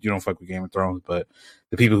don't fuck with Game of Thrones, but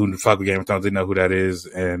the people who fuck with Game of Thrones, they know who that is.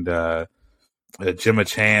 And Gemma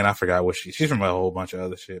Chan, I forgot what she's from, a whole bunch of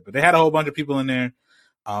other shit, but they had a whole bunch of people in there.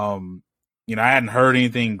 I hadn't heard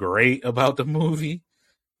anything great about the movie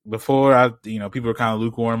before. People were kind of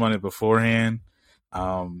lukewarm on it beforehand.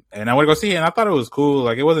 And I went to go see it, and I thought it was cool.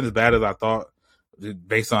 Like, it wasn't as bad as I thought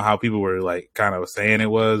based on how people were like kind of saying it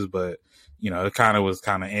was, but it kind of was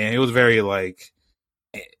it was very like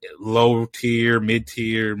low tier, mid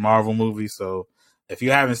tier Marvel movie. So if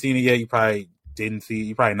you haven't seen it yet, you probably didn't see it.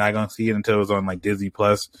 You're probably not gonna see it until it was on like Disney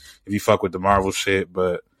Plus if you fuck with the Marvel shit.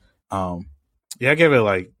 But yeah, I give it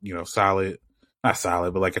like solid, not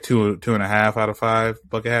solid, but like a 2.5 out of 5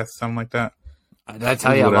 bucket hats, something like that. Did I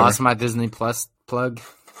tell you I lost my Disney Plus plug?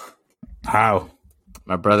 How?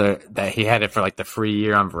 My brother, that he had it for like the free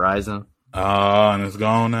year on Verizon. Oh, and it's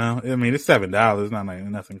gone now. I mean, it's $7. It's not like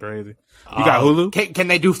nothing crazy. You got Hulu? Can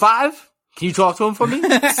they do 5? Can you talk to him for me? You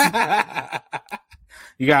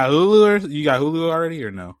got Hulu, or you got Hulu already,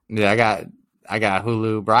 or no? Yeah, I got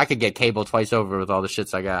Hulu, bro. I could get cable twice over with all the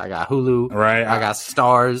shits I got. I got Hulu, right? I got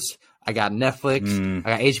Stars, I got Netflix, I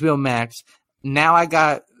got HBO Max, now I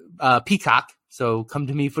got Peacock. So come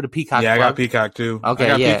to me for the Peacock. Yeah, I plug. got Peacock too. Okay, I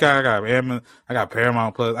got yeah. Peacock. I got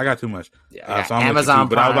Paramount Plus. I got too much. Yeah, I got so I'm Amazon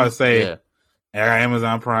too, but I was about to say, yeah. I got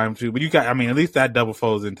Amazon Prime too. But you got, I mean, at least that double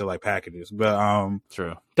folds into like packages. But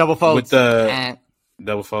True. Double folds with the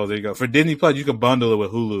double folds. There you go. For Disney Plus, you can bundle it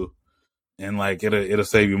with Hulu, and like it'll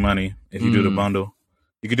save you money if you do the bundle.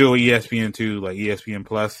 You can do it with ESPN too, like ESPN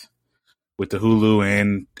Plus with the Hulu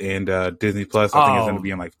and Disney Plus. I think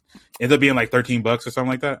it's ends up being like $13 or something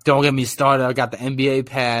like that. Don't get me started. I got the NBA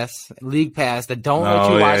pass, League Pass that don't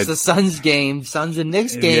let you watch the Suns game, Suns and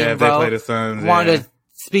Knicks game, yeah, bro. they play the Suns. Wanted to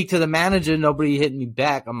speak to the manager. Nobody hit me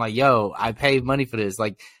back. I'm like, yo, I paid money for this.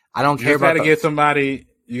 Like, I don't care about. Get somebody.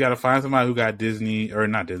 You got to find somebody who got Disney or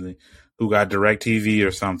not Disney, who got DirecTV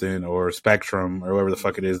or something or Spectrum or whatever the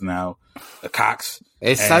fuck it is now, a Cox.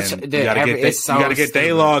 It's such. You got to get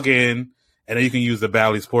they log in. And then you can use the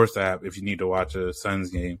Bally Sports app if you need to watch a Suns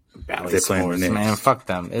game. Bally Sports, man, fuck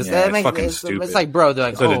them. It's fucking stupid. It's like, bro, they're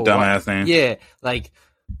like, such a dumbass thing. Yeah, like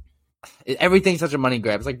everything's such a money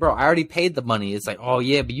grab. It's like, bro, I already paid the money. It's like, oh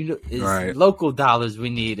yeah, but it's local dollars we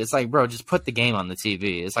need. It's like, bro, just put the game on the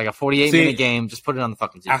TV. It's like a 48-minute game. Just put it on the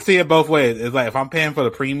fucking TV. I see it both ways. It's like if I'm paying for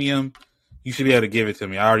the premium, you should be able to give it to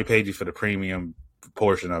me. I already paid you for the premium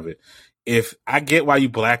portion of it. If I get why you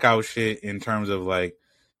black out shit in terms of like.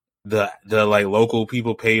 The like local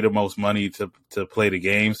people pay the most money to play the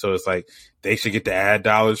game, so it's like they should get the ad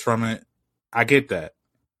dollars from it. I get that,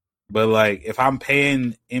 but like if I'm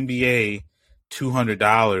paying NBA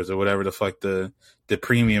 $200 or whatever the fuck the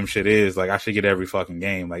premium shit is, like I should get every fucking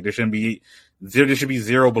game. Like there should be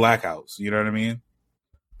zero blackouts. You know what I mean?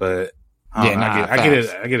 But I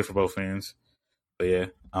get it for both fans. But yeah,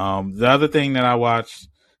 the other thing that I watched,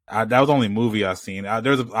 that was the only movie I seen.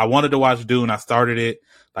 I wanted to watch Dune. I started it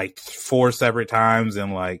like 4 separate times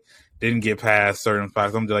and like didn't get past certain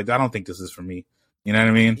spots. I'm just like, I don't think this is for me. You know what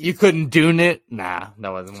I mean? You couldn't Dune it? Nah,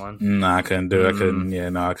 that wasn't one. Nah, I couldn't do it. I couldn't. Yeah,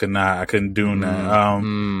 no, I could not. I couldn't Dune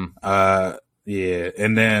that. Yeah,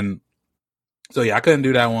 and then so yeah, I couldn't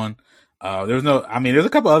do that one. There's a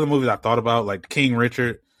couple other movies I thought about, like King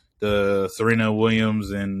Richard, the Serena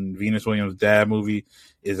Williams and Venus Williams' dad movie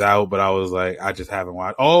is out, but I was like, I just haven't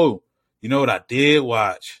watched. Oh, you know what I did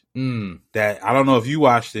watch? That I don't know if you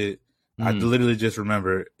watched it. I literally just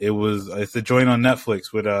remember it's a joint on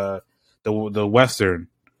Netflix with the Western.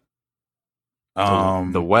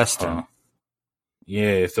 The Western. Yeah,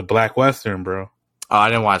 it's a black Western, bro. Oh, I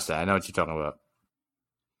didn't watch that. I know what you're talking about.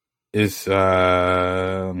 It's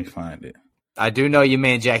let me find it. I do know you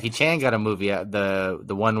man Jackie Chan got a movie, the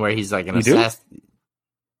one where he's like an assassin.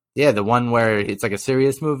 Yeah, the one where it's like a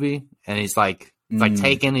serious movie and he's like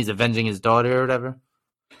Taken, he's avenging his daughter or whatever.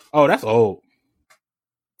 Oh, that's old.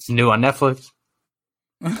 It's new on Netflix.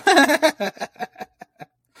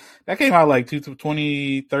 That came out like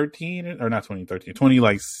 2013 or not 2013,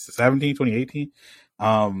 2017, 2018.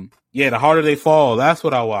 Yeah, The Harder They Fall. That's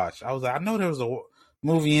what I watched. I was like, I know there was a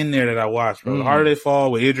movie in there that I watched, bro. The Harder They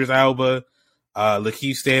Fall with Idris Elba,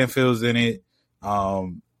 Lakeith Stanfield's in it,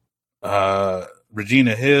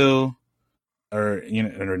 Regina Hill, or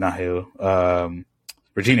not Hill,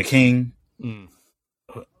 Regina King.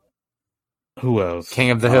 Who else?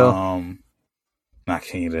 King of the Hill. Not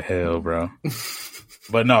King of the Hill, bro.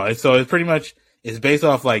 But no, it's pretty much it's based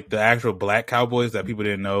off like the actual black cowboys that people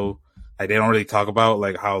didn't know. Like they don't really talk about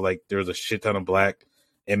like how like there's a shit ton of black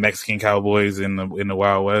and Mexican cowboys in the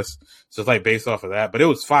Wild West. So it's like based off of that. But it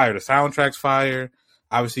was fire. The soundtrack's fire.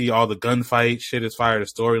 Obviously, all the gunfight shit is fire. The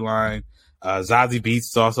storyline. Zazie Beetz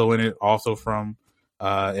is also in it, also from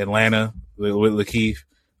Atlanta with Lakeith.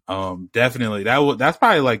 Definitely, that's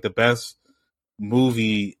probably like the best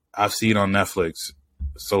movie I've seen on Netflix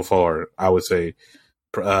so far. I would say.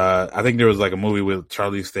 I think there was like a movie with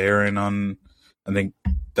Charlize Theron on. I think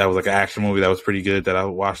that was like an action movie that was pretty good that I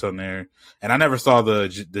watched on there. And I never saw the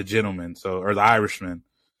Gentleman, or The Irishman.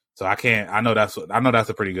 So I know that's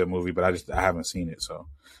a pretty good movie, but I haven't seen it. So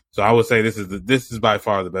I would say this is by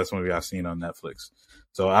far the best movie I've seen on Netflix.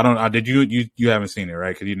 So did you haven't seen it,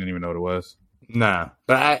 right? Cause you didn't even know what it was. Nah,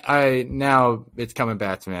 but I now it's coming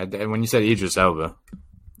back to me. And when you said Idris Elba,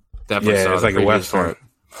 definitely saw it's like a Western.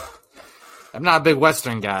 I'm not a big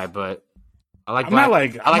Western guy, but I like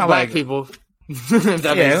black people.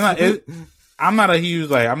 I'm not a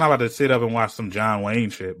huge I'm not about to sit up and watch some John Wayne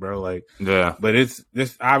shit, bro. Like, yeah. But it's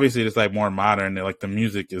obviously it's like more modern. Like the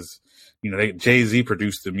music is, Jay-Z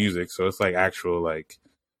produced the music, so it's like actual like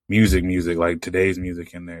music, like today's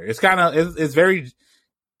music in there. It's kind of it's very.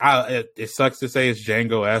 It sucks to say it's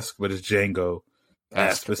Django-esque, but it's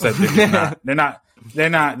Django-esque. They're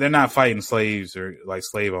not fighting slaves or like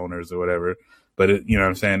slave owners or whatever. but you know what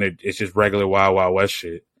I'm saying? It's just regular Wild Wild West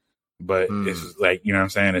shit. But it's like, you know what I'm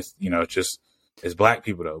saying? It's, you know, it's black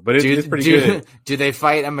people though. But it's pretty good. Do they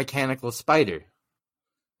fight a mechanical spider?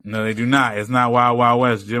 No, they do not. It's not Wild Wild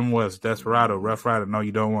West, Jim West, Desperado, Rough Rider. No,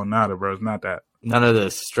 you don't want nada, bro. It's not that. None of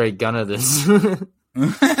this. Straight gun of this. Nah,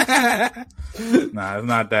 it's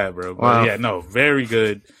not that, bro. But Wow. yeah, no, very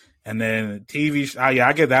good. And then TV,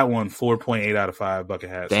 I get that one 4.8 out of 5 bucket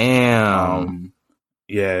hats. Damn.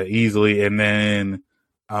 Yeah, easily. And then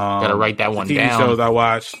Gotta write that one TV down. shows I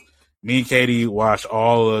watched. Me and Katie watched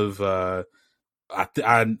all of I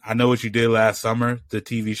Know What You Did Last Summer, the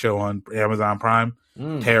TV show on Amazon Prime.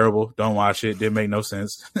 Terrible. Don't watch it. Didn't make no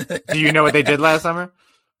sense. Do you know what they did last summer?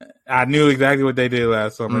 I knew exactly what they did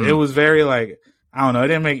last summer. It was very like, I don't know. It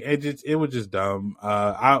didn't make it. It was just dumb.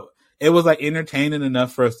 It was like entertaining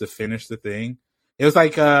enough for us to finish the thing. It was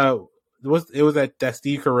like it was that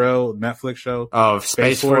Steve Carell Netflix show. Oh,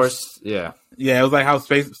 Space Force. Yeah. Yeah, it was like how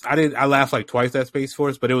I laughed like twice at Space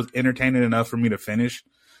Force, but it was entertaining enough for me to finish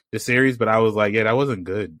the series. But I was like, yeah, that wasn't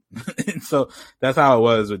good. So that's how it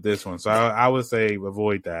was with this one. So I would say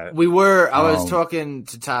avoid that. I was talking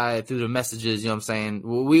to Ty through the messages, you know what I'm saying?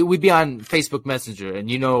 We'd be on Facebook Messenger,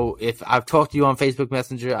 and you know, if I've talked to you on Facebook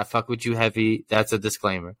Messenger, I fuck with you heavy. That's a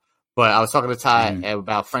disclaimer. But I was talking to Ty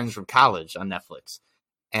about Friends from College on Netflix.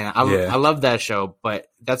 And I love that show, but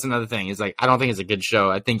that's another thing. It's like, I don't think it's a good show.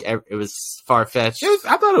 I think it was far-fetched. I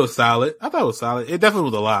thought it was solid. It definitely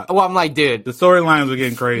was a lot. Well, I'm like, dude. The storylines were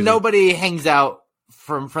getting crazy. Nobody hangs out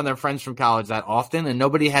from their friends from college that often, and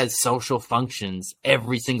nobody has social functions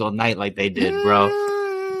every single night like they did, bro.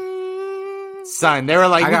 Son, they were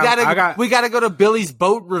like, we gotta go to Billy's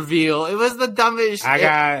boat reveal. It was the dumbest shit.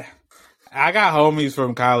 I got homies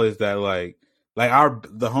from college that like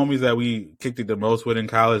the homies that we kicked it the most with in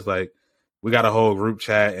college, like we got a whole group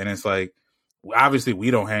chat, and it's like, obviously we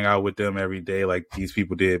don't hang out with them every day like these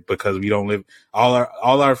people did, because we don't live,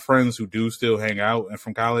 all our friends who do still hang out and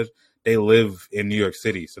from college, they live in New York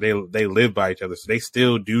City. So they live by each other. So they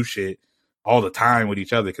still do shit all the time with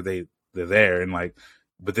each other because they're there. And like,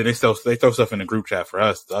 but then they throw stuff in the group chat for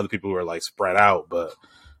us, the other people who are like spread out. But,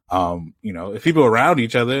 you know, if people around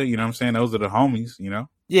each other, you know what I'm saying? Those are the homies, you know?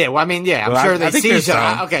 Yeah, well, I mean, yeah, I'm So sure I they think see there's each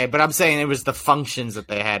other. some. Okay, but I'm saying it was the functions that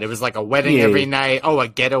they had. It was like a wedding Yeah. every night. Oh, a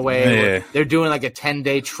getaway. Yeah. They're doing like a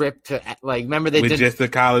 10-day trip to, like, remember they With did. just the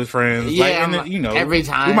college friends. Yeah, Like, and I'm then, like, you know, every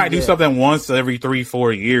time, we might do yeah. something once every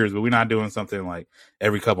 3-4 years, but we're not doing something like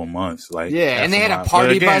every couple months. Like, Yeah, and they had a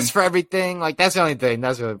party bus for everything. Like, that's the only thing.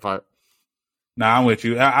 That's the only part. Nah, I'm with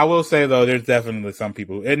you. I will say though, there's definitely some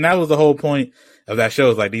people, and that was the whole point of that show.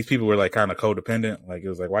 Is like these people were like kind of codependent. Like it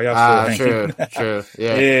was like, why y'all still hanging? True.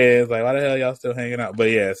 Yeah. Yeah, it's like, why the hell y'all still hanging out? But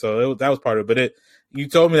yeah, so that was part of it. But you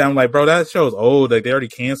told me that, I'm like, bro, that show's old. Like they already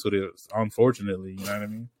canceled it. Unfortunately, you know what I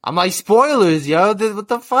mean? I'm like, spoilers, yo. What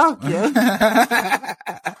the fuck, yo?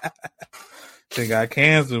 They got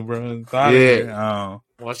canceled, bro. It's out of here.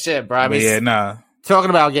 Well, shit, bro. I But mean, yeah, nah. talking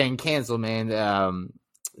about getting canceled, man.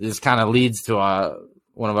 This kind of leads to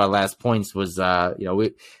one of our last points was, you know,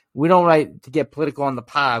 we don't like to get political on the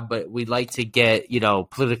pod, but we like to get, you know,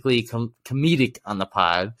 politically comedic on the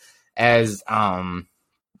pod, as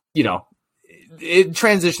you know, it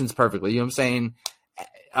transitions perfectly. You know what I'm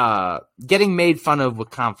saying? Getting made fun of with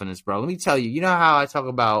confidence, bro. Let me tell you, you know how I talk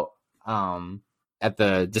about at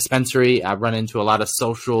the dispensary, I run into a lot of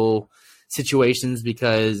social situations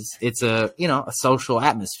because it's a social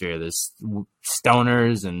atmosphere. There's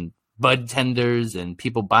stoners and bud tenders and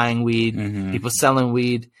people buying weed, people selling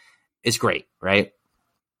weed. It's great, right?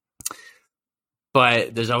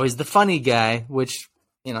 But there's always the funny guy, which,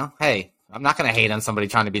 you know, hey, I'm not going to hate on somebody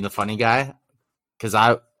trying to be the funny guy, because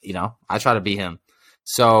I try to be him.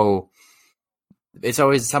 So it's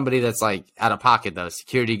always somebody that's like out of pocket, though,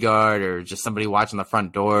 security guard or just somebody watching the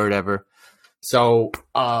front door or whatever. So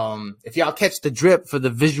if y'all catch the drip for the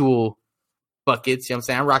visual buckets, you know what I'm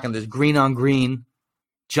saying? I'm rocking this green on green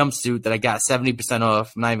jumpsuit that I got 70%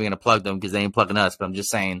 off. I'm not even going to plug them because they ain't plugging us, but I'm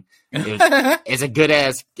just saying it's a good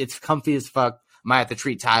ass, it's comfy as fuck. Might have to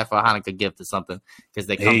treat Ty for a Hanukkah gift or something because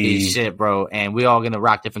they comfy as shit, bro. And we all going to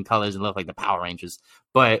rock different colors and look like the Power Rangers.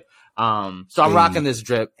 But so I'm rocking this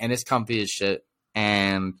drip and it's comfy as shit.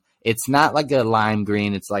 And it's not like a lime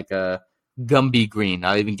green. It's like a Gumby green.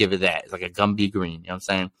 I'll even give it that. It's like a Gumby green. You know what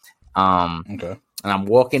I'm saying? Okay. And I'm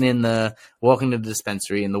walking to the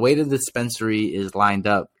dispensary, and the way the dispensary is lined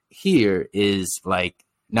up here is like,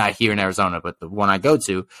 not here in Arizona, but the one I go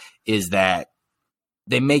to is that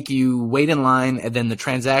they make you wait in line, and then the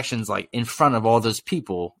transaction's like in front of all those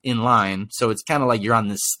people in line. So it's kind of like you're on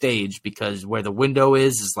this stage because where the window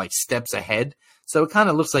is like steps ahead. So it kind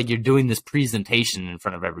of looks like you're doing this presentation in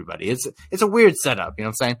front of everybody. It's a weird setup, you know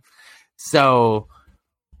what I'm saying? So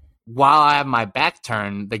while I have my back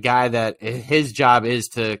turned, the guy that his job is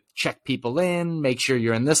to check people in, make sure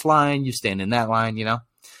you're in this line, you stand in that line, you know?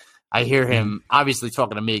 I hear him obviously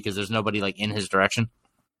talking to me because there's nobody like in his direction.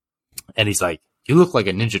 And he's like, "You look like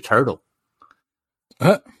a Ninja Turtle."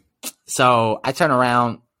 So I turn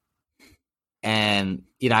around and,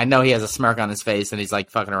 you know, I know he has a smirk on his face and he's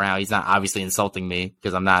like fucking around. He's not obviously insulting me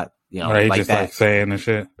because I'm not, you know, right, like just that. like saying and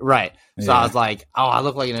shit. Right. So Yeah. I was like, "Oh, I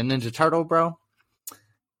look like a Ninja Turtle, bro."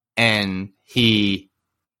 And he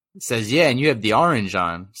says, "Yeah, and you have the orange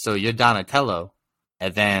on, so you're Donatello."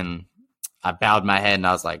 And then I bowed my head and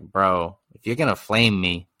I was like, "Bro, if you're gonna flame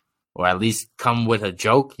me, or at least come with a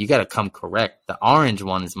joke, you gotta come correct. The orange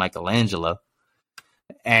one is Michelangelo."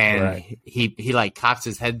 And Right. he like cocks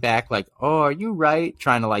his head back, like, "Oh, are you right?"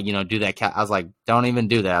 Trying to like, you know, do that. I was like, "Don't even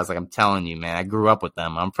do that." I was like, "I'm telling you, man, I grew up with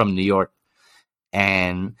them. I'm from New York."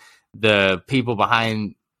 And the people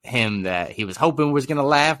behind him that he was hoping was gonna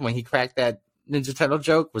laugh when he cracked that Ninja Turtle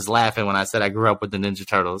joke was laughing when I said I grew up with the Ninja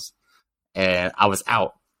Turtles, and I was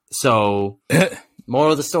out. So,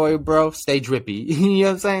 moral of the story, bro, stay drippy. You know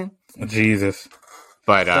what I'm saying? Jesus.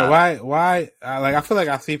 But So why? Like, I feel like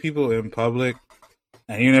I see people in public,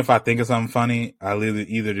 and even if I think of something funny, I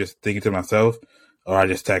either just think it to myself or I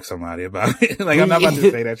just text somebody about it. Like, I'm not about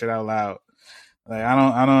to say that shit out loud. Like, I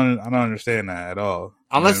don't understand that at all.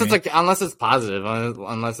 unless You know it's what I mean? like, unless it's positive,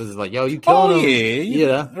 unless it's like, "Yo, you killed Oh him."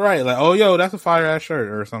 yeah, right. Like, "Oh yo, that's a fire ass shirt"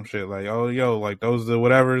 or some shit. Like, "Oh yo, like those are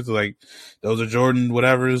whatevers, like those are Jordan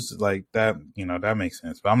whatevers." Like that, you know, that makes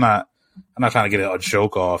sense. But I'm not trying to get a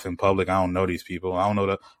joke off in public. I don't know these people. I don't know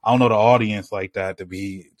the audience like that to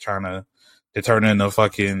be trying to turn into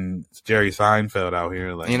fucking Jerry Seinfeld out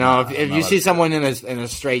here. Like, You know, nah, if I'm not you about see to- someone in a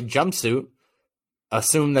straight jumpsuit,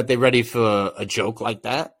 assume that they're ready for a joke like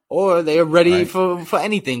that, or they're ready Right. for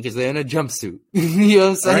anything because they're in a jumpsuit. You know what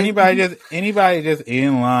I'm or saying? anybody just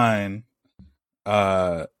in line,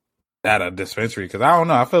 at a dispensary, because I don't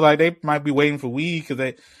know. I feel like they might be waiting for weed because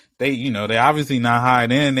they you know, they obviously not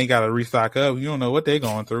hiding in. They got to restock up. You don't know what they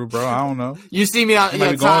going through, bro. I don't know. You see me on, They might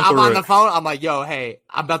yeah, be so going I'm through on it. the phone. I'm like, "Yo, hey,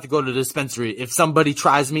 I'm about to go to the dispensary. If somebody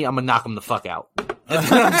tries me, I'm gonna knock them the fuck out."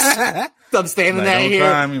 I'm standing Like, there don't here.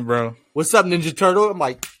 try me, bro. "What's up, Ninja Turtle?" I'm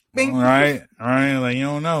like, "Bing." Right. Like, you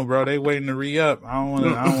don't know, bro. They waiting to re up. I don't want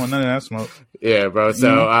none of that smoke. Yeah, bro.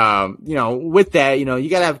 So, you know, with that, you know,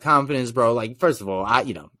 you gotta have confidence, bro. Like, first of all, I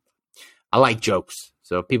like jokes.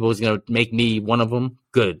 So if people is gonna make me one of them,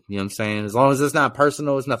 good. You know what I'm saying? As long as it's not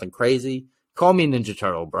personal, it's nothing crazy. Call me Ninja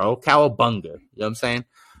Turtle, bro. Cowabunga. You know what I'm saying?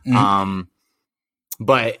 Mhm.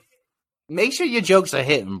 But make sure your jokes are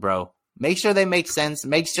hitting, bro. Make sure they make sense.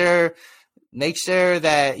 Make sure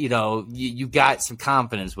that, you know, you got some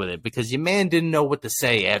confidence with it, because your man didn't know what to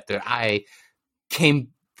say after I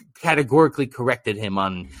categorically corrected him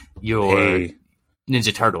on your Hey,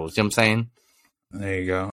 Ninja Turtles. You know what I'm saying? there you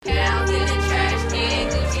go. Down to the trash can,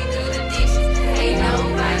 Gucci do the dishes. Ain't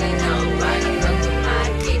nobody fuck with my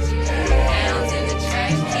kitchen. Down to the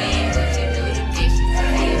trash can, Gucci do the dishes.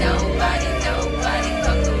 Ain't nobody fuck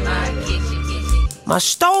with my kitchen. My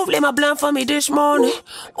stove lit my blunt for me this morning.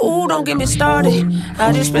 Ooh, don't get me started.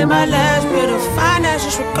 I just spent my last bit of finance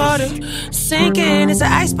just recorded. Sinking, it's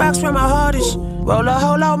an icebox where my heart is. Roll a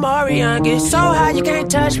whole lot, Marion. Get so high you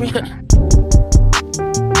can't touch me.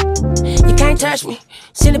 You can't touch me.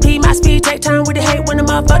 Centipede, my speed, take time with the hate when the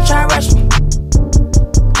motherfucker try to rush me.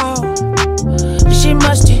 Oh, this shit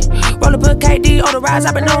musty. Roll up, put KD on the rise.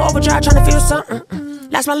 I've been on overdrive trying to feel something.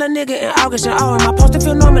 Last my little nigga in August and oh, am I supposed to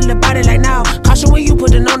feel normal about it like now? Caution when you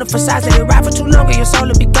put it on the facade, let it ride for too long and your soul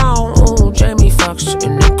will be gone. Ooh, Jamie Foxx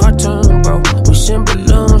in the cartoon, bro. We send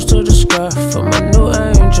balloons to the sky for my new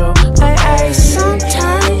angel. Hey,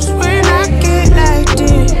 sometimes when I get like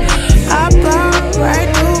this, I burn right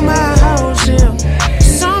through my house here.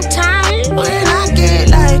 Sometimes when I get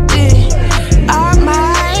like this, I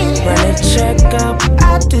might run a checkup.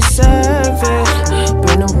 I deserve it.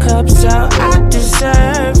 Bring them cups out. I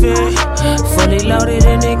deserve it. Fully loaded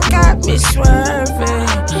and it got me swerving.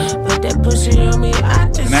 Put that pussy on me. I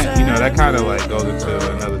deserve it. And that, you know, that kind of like goes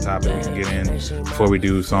into another topic we can get in before we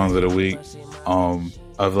do songs of the week.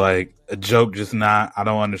 Of like a joke just not, I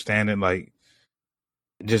don't understand it. Like,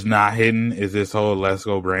 just not hitting is this whole "Let's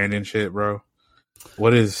Go Brandon" shit, bro.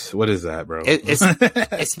 What is that, bro?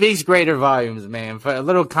 It speaks greater volumes, man. For a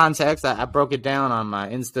little context, I broke it down on my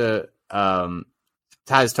Insta.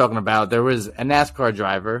 Ty's talking about there was a NASCAR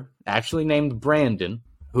driver actually named Brandon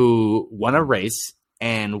who won a race,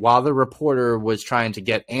 and while the reporter was trying to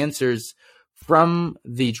get answers from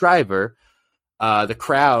the driver, the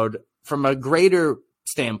crowd from a greater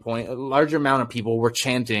standpoint, a larger amount of people were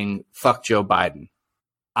chanting "fuck Joe Biden."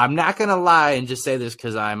 I'm not gonna lie and just say this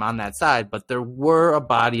because I'm on that side, but there were a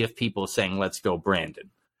body of people saying "Let's go, Brandon."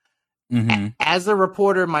 Mm-hmm. As a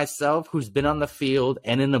reporter myself, who's been on the field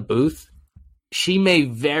and in the booth, she may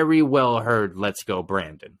very well heard "Let's go,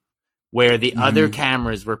 Brandon," where the other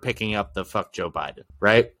cameras were picking up the "fuck Joe Biden,"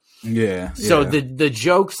 right? Yeah. So the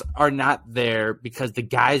jokes are not there because the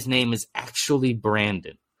guy's name is actually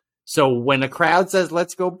Brandon. So when a crowd says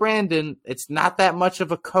 "Let's go, Brandon," it's not that much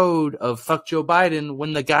of a code of "fuck Joe Biden"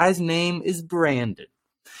 when the guy's name is Brandon.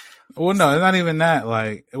 Well, no, it's not even that.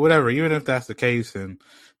 Like, whatever. Even if that's the case, and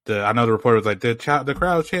I know the reporter was like the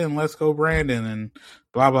crowd chanting "Let's go, Brandon" and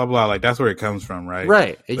blah blah blah. Like, that's where it comes from, right?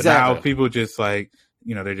 Right. Exactly. But now people just like,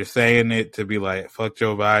 they're just saying it to be like "fuck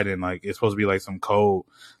Joe Biden." Like, it's supposed to be like some code.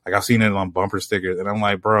 Like, I've seen it on bumper stickers, and I'm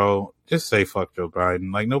like, bro, just say "fuck Joe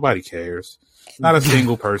Biden." Like, nobody cares. Not a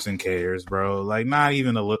single person cares, bro. Like, not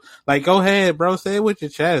even a little. Like, go ahead, bro. Say it with your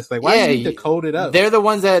chest. Like, why do you need to code it up? They're the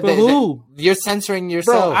ones that who? You're censoring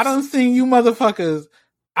yourself. Bro, I don't see you motherfuckers.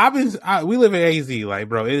 We live in AZ, like,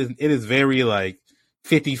 bro. It is very like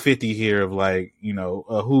 50-50 here of like,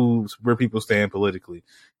 where people stand politically.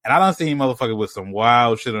 And I don't see motherfuckers with some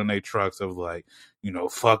wild shit on their trucks of like,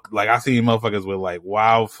 fuck. Like, I see motherfuckers with like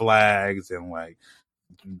wild flags and like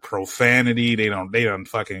profanity. They done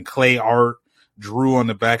fucking clay art drew on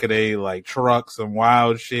the back of their like trucks, some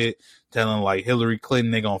wild shit, telling like Hillary Clinton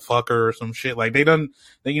they gonna fuck her or some shit. Like, you know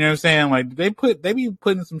what I'm saying? Like, they be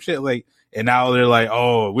putting some shit like, and now they're like,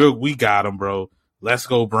 oh, we got him, bro. Let's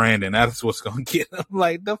go, Brandon. That's what's gonna get him.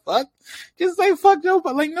 Like, the fuck? Just say fuck Joe,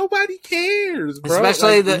 but like, nobody cares, bro.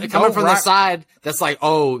 Especially like, coming from the side that's like,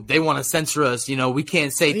 oh, they want to censor us. We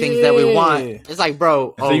can't say things that we want. It's like,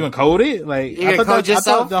 bro. So you gonna code it? Like, you gonna code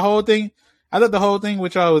yourself? I thought the whole thing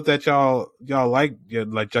with y'all was that y'all like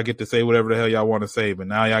y'all get to say whatever the hell y'all want to say, but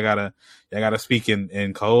now y'all gotta speak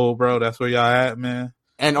in code, bro. That's where y'all at, man.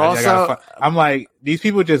 And also, I'm like, these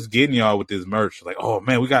people just getting y'all with this merch. Like, oh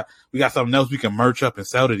man, we got something else we can merch up and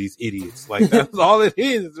sell to these idiots. Like, that's all it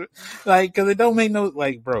is. Like, cause it don't make no,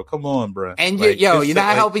 like, bro, come on, bro. And like, you're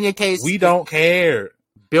not helping your case. We don't care.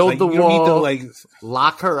 Build like, the wall. Need to,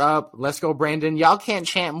 lock her up. Let's go, Brandon. Y'all can't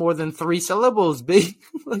chant more than 3 syllables, B.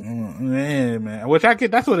 man. Which I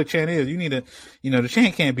get. That's what a chant is. You need to, the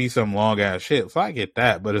chant can't be some long ass shit. So I get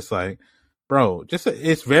that, but it's like, bro,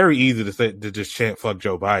 it's very easy to just chant "fuck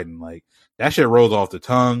Joe Biden." Like, that shit rolls off the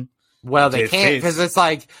tongue. Well, they can't because it's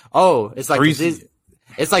like, it's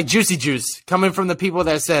like Juicy Juice coming from the people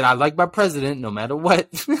that said, "I like my president no matter what."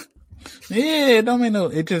 Yeah, it don't make no.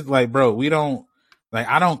 It just like, bro, we don't like.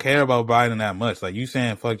 I don't care about Biden that much. Like, you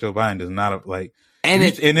saying "fuck Joe Biden" does not like. And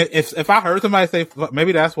if I heard somebody say,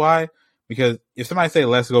 maybe that's why. Because if somebody say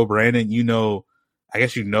 "Let's go, Brandon," I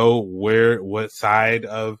guess what side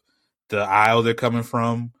of the aisle they're coming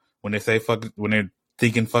from when they say when they're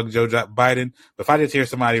thinking "fuck Joe Biden." But if I just hear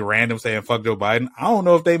somebody random saying "fuck Joe Biden," I don't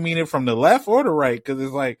know if they mean it from the left or the right, because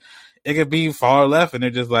it's like, it could be far left and they're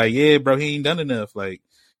just like, yeah, bro, he ain't done enough. Like,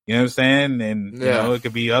 you know what I'm saying? And it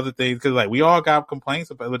could be other things, because like, we all got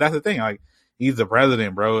complaints about, but that's the thing. Like, he's the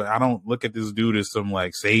president, bro. I don't look at this dude as some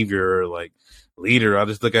like savior or like leader. I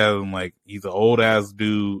just look at him like he's an old ass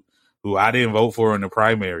dude who I didn't vote for in the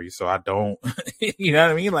primary, so I don't, you know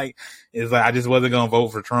what I mean? Like, it's like, I just wasn't going to vote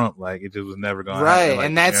for Trump. Like, it just was never going to happen. Like,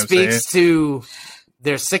 and that speaks to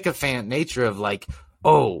their sycophant nature of like,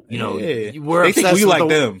 we're they obsessed think we with like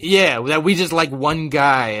them. Yeah, that we just like one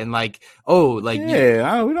guy and like, we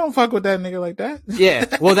don't fuck with that nigga like that.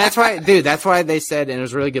 Yeah, well, that's why, dude, that's why they said, and it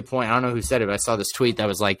was a really good point. I don't know who said it, but I saw this tweet that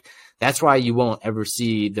was like, that's why you won't ever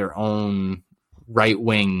see their own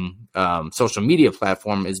right-wing social media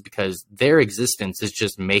platform, is because their existence is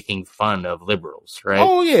just making fun of liberals, right?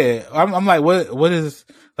 Oh yeah, I'm like, what is,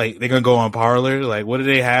 like, they're gonna go on Parler? Like, what do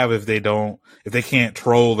they have if they can't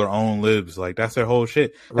troll their own libs? Like, that's their whole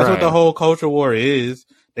shit. That's what the whole culture war is.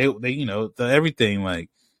 They everything, like,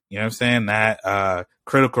 you know what I'm saying? That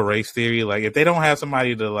critical race theory. Like, if they don't have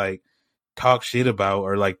somebody to like talk shit about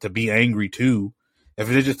or like to be angry to, if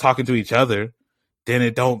they're just talking to each other, then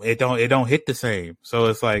it don't hit the same. So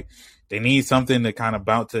it's like, they need something to kind of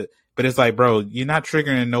bounce it. But it's like, bro, you're not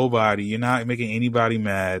triggering nobody. You're not making anybody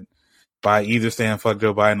mad by either saying "fuck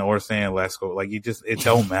Joe Biden" or saying "let's go." Like, it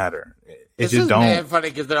don't matter. It just don't. It's funny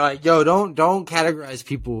because they're like, yo, don't categorize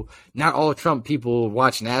people. Not all Trump people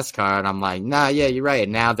watch NASCAR. And I'm like, nah, yeah, you're right.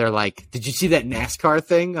 And now they're like, did you see that NASCAR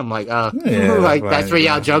thing? I'm like, that's where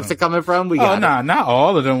y'all jokes are coming from? Not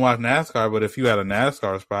all of them watch NASCAR, but if you had a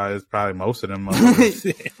NASCAR spot, it's probably most of them.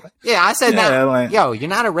 Yeah, I said that. Like, yo, you're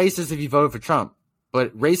not a racist if you voted for Trump.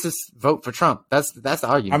 but racists vote for Trump. That's the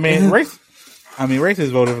argument. I mean,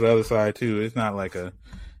 racists voted for the other side too. It's not like a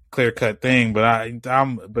clear cut thing, but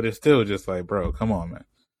but it's still just like, bro, come on, man.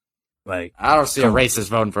 Like, I don't see a racist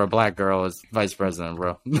voting for a black girl as vice president,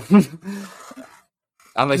 bro.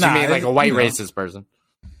 Unless you mean like a white racist person.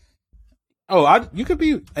 Oh, you could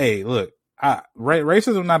be. Hey, look,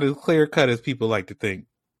 racism not as clear cut as people like to think.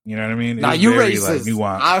 You know what I mean? Nah, you racist. Like,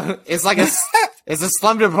 nuanced. It's like it's a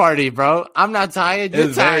slumber party, bro. I'm not tired.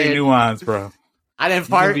 You're tired. Very nuanced, bro. I didn't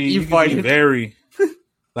fart. You farted. Very.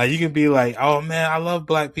 Like, you can be like, oh man, I love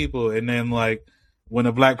black people, and then like when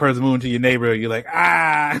a black person moves into your neighborhood, you're like,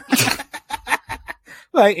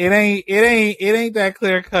 like it ain't that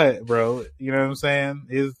clear cut, bro. You know what I'm saying?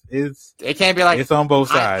 It can't be like it's on both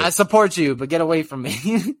sides. I support you, but get away from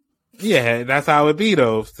me. Yeah, that's how it be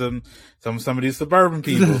though. Some of these suburban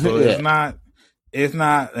people, so yeah. It's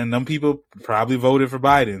not, and them people probably voted for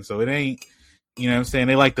Biden, so it ain't. You know what I'm saying?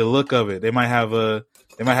 They like the look of it. They might have a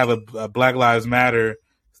Black Lives Matter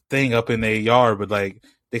thing up in their yard, but like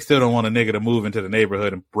they still don't want a nigga to move into the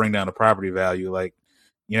neighborhood and bring down the property value. Like,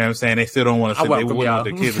 you know what I'm saying? They still don't want to. They wouldn't want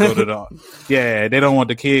the kids to go to the. Yeah, they don't want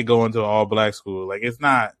the kid going to an all black school. Like, it's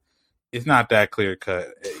not that clear cut.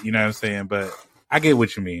 You know what I'm saying? But I get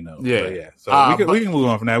what you mean, though. Yeah, but yeah. So we can move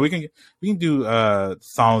on from that. We can do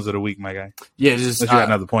songs of the week, my guy. Yeah, just unless you got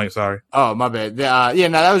another point. Sorry. Oh, my bad. Yeah,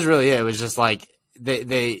 no, that was really it. It was just like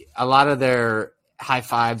they a lot of their high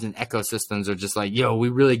fives and ecosystems are just like, yo, we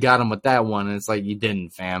really got them with that one, and it's like, you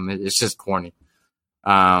didn't, fam. It's just corny.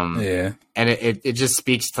 Yeah, and it just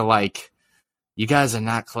speaks to like, you guys are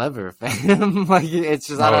not clever, fam. Like, it's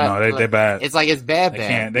just they're bad. It's like, it's bad.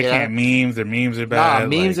 They can't memes. Their memes are bad.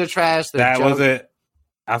 Nah, memes are trash. That was it.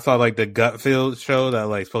 I saw like the Gutfield show that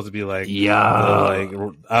like supposed to be like the like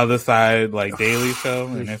other side like Daily Show,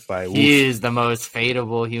 and it's like he is the most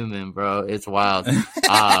fadeable human, bro. It's wild.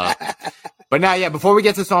 But now, yeah, before we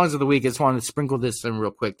get to songs of the week, I just wanted to sprinkle this in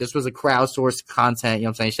real quick. This was a crowdsourced content, you know what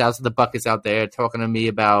I'm saying? Shout out to the buckets out there talking to me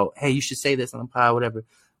about, hey, you should say this on the pod, whatever.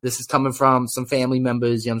 This is coming from some family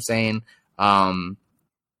members, you know what I'm saying?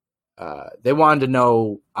 They wanted to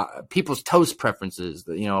know people's toast preferences.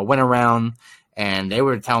 You know, I went around and they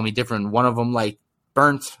were telling me different. One of them like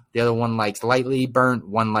burnt, the other one likes lightly burnt,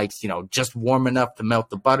 one likes, you know, just warm enough to melt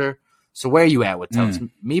the butter. So where are you at with toast?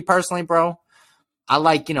 Me personally, bro, I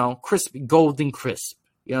like, you know, crispy, golden crisp.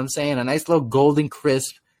 You know what I'm saying? A nice little golden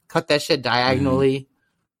crisp. Cut that shit diagonally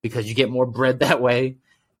because you get more bread that way.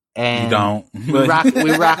 And you don't.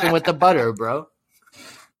 we rocking with the butter, bro.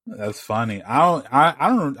 That's funny. I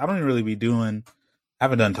don't really be doing. I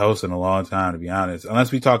haven't done toast in a long time, to be honest.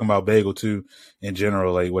 Unless we talking about bagel too, in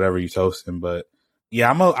general, like whatever you toasting. But yeah,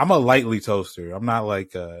 I'm a lightly toaster. I'm not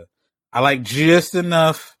like I like just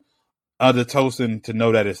enough of the toasting to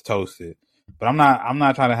know that it's toasted. But I'm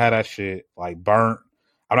not trying to have that shit like burnt.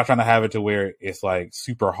 I'm not trying to have it to where it's like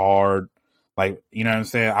super hard. Like, you know what I'm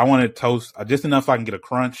saying? I want to toast just enough so I can get a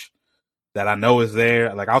crunch that I know is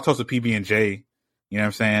there. Like, I'll toast a PB&J. You know what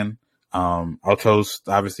I'm saying? I'll toast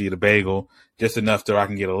obviously the bagel just enough so I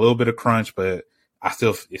can get a little bit of crunch, but it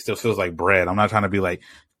still feels like bread. I'm not trying to be like,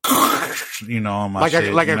 you know, on my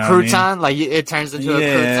shit, like a crouton, I mean? Like it turns into a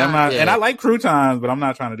crouton. And I like croutons, but I'm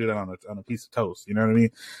not trying to do that on a piece of toast. You know what I mean?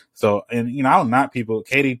 So, and you know, I don't knock people.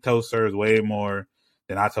 Katie toasts hers way more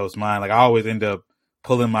than I toast mine. Like, I always end up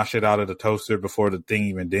pulling my shit out of the toaster before the thing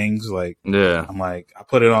even dings. Like, yeah, I'm like, I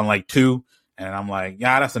put it on like 2. And I'm like,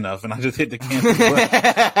 yeah, that's enough. And I just hit the cancel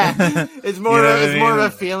button. It's more of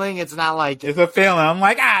a feeling. It's not like it's a feeling. I'm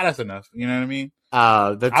like, that's enough. You know what I mean?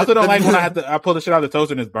 I also don't like when I pull the shit out of the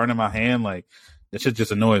toaster and it's burning my hand. Like, that shit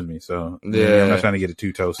just annoys me. So yeah, I'm not trying to get it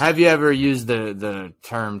too toasted. Have you ever used the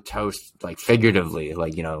term toast like figuratively?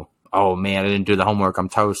 Like, you know, oh man, I didn't do the homework. I'm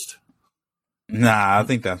toast. Nah, I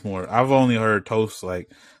think that's more. I've only heard toast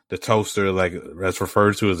like the toaster, like that's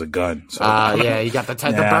referred to as a gun. So, yeah, you got the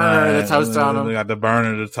burner, the toast on them. You got the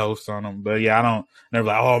burner, the toast on them. But yeah, I don't. Never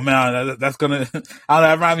like, oh man, that's gonna. I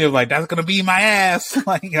don't remind me of like that's gonna be my ass.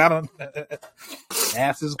 Like, I don't.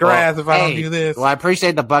 Ass is grass if I don't do this. Well, I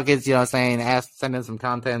appreciate the buckets. You know, what I'm saying, sending some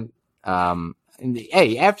content. Hey,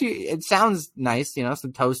 it sounds nice. You know,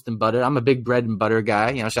 some toast and butter. I'm a big bread and butter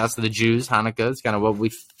guy. You know, shouts to the Jews. Hanukkah is kind of what we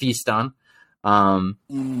feast on.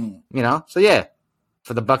 You know, so yeah.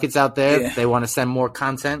 For the buckets out there, if they want to send more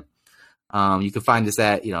content, you can find us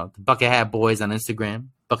at, you know, the Bucket Hat Boys on Instagram,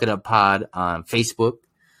 Bucket Up Pod on Facebook,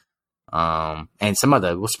 and some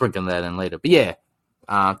other. We'll sprinkle that in later. But yeah,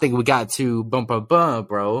 I think we got to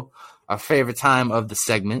bro, our favorite time of the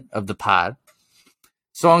segment of the pod.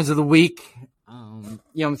 Songs of the week. You know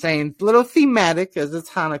what I'm saying? A little thematic as it's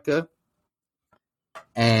Hanukkah.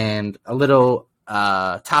 And a little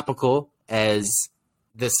topical as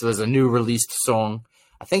this was a new released song.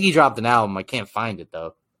 I think he dropped an album. I can't find it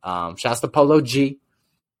though. Shouts to Polo G.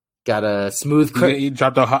 Got a smooth. He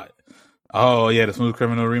dropped a the Smooth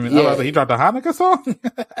Criminal remix. Yeah. He dropped a Hanukkah song.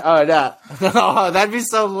 Oh no! Oh, that'd be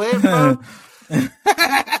so lit, bro.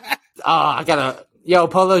 I gotta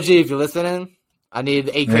Polo G, if you're listening, I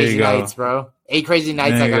need 8 crazy nights, bro. 8 crazy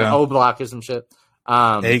nights. There I got you an go. O block or some shit.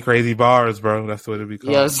 8 crazy bars, bro. That's what it'd be called.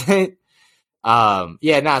 You know what I'm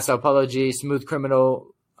saying? So Polo G, Smooth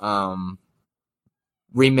Criminal, remixed,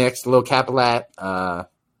 Lil Capilat.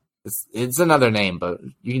 It's another name, but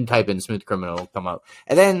you can type in Smooth Criminal, it'll come up.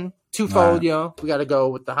 And then twofold, we got to go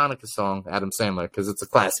with the Hanukkah song, Adam Sandler, because it's a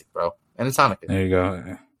classic, bro. And it's Hanukkah. There you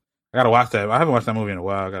go. I gotta watch that. I haven't watched that movie in a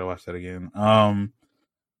while. I gotta watch that again.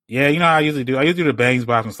 Yeah, you know how I usually do. I usually do the bangs,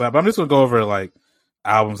 bops, and slap. But I'm just gonna go over like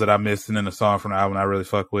albums that I missed and then the song from the album I really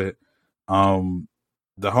fuck with. The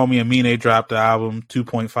homie Amine dropped the album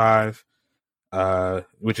 2.5,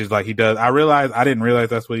 which is like he does. I didn't realize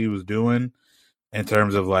that's what he was doing in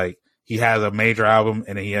terms of like he has a major album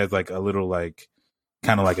and then he has like a little like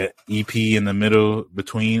kind of like an EP in the middle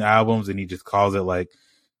between albums, and he just calls it like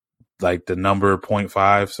the number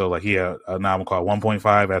 0.5. So like he had an album called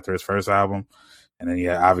 1.5 after his first album, and then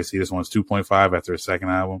obviously this one's 2.5 after his second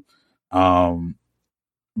album.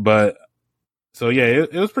 But so yeah,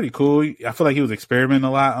 it was pretty cool. I feel like he was experimenting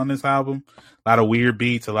a lot on this album. A lot of weird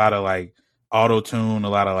beats, a lot of like auto tune, a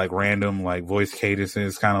lot of like random like voice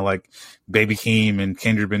cadences, kind of like Baby Keem and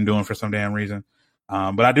Kendrick been doing for some damn reason.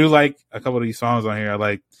 But I do like a couple of these songs on here. I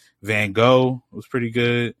like Van Gogh was pretty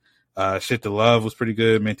good. Shit to Love was pretty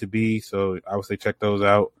good. Meant to Be. So I would say check those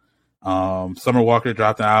out. Summer Walker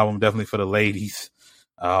dropped an album definitely for the ladies.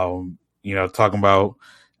 Talking about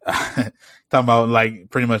like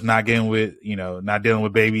pretty much not dealing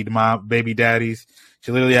with baby daddies.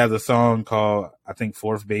 She literally has a song called, I think,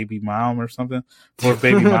 Fourth Baby Mom or something. Fourth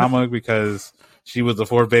Baby Mama, because she was the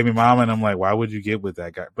fourth baby mama. And I'm like, why would you get with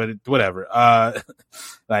that guy? But whatever.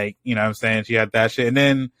 Like, you know what I'm saying? She had that shit. And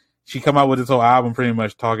then she come out with this whole album pretty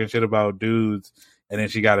much talking shit about dudes. And then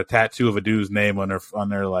she got a tattoo of a dude's name on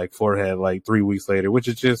their like forehead like 3 weeks later, which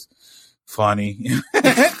is just funny.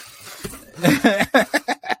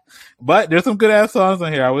 But there's some good ass songs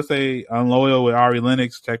on here. I would say Unloyal with Ari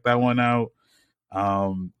Lennox. Check that one out.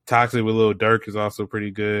 Toxic with Lil Durk is also pretty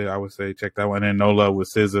good. I would say check that one in. No Love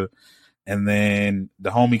with SZA. And then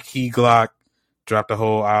the homie Key Glock dropped a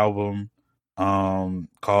whole album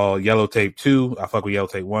called Yellow Tape 2. I fuck with Yellow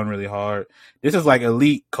Tape 1 really hard. This is like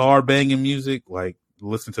elite car banging music, like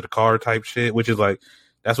listen to the car type shit, which is like,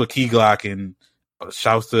 that's what Key Glock and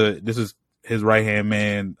shouts to, this is his right hand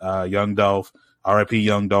man, Young Dolph, R.I.P.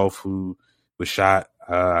 Young Dolph, who was shot,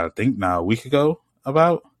 I think now a week ago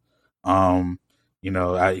about.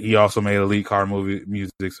 He also made elite car movie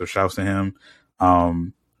music, so shouts to him.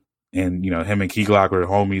 And him and Key Glock were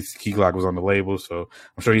homies. Key Glock was on the label, so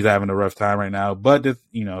I'm sure he's having a rough time right now. But if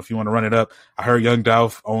you want to run it up, I heard Young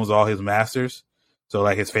Dolph owns all his masters, so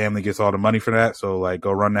like his family gets all the money for that. So like,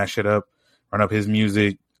 go run that shit up, run up his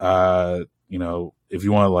music. If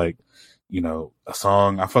you want like, a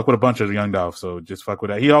song, I fuck with a bunch of Young Dolph, so just fuck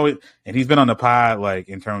with that. He's been on the pod like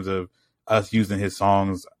in terms of us using his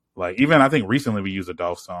songs. Like even I think recently we used a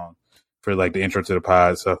Dolph song for like the intro to the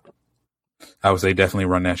pod, so I would say definitely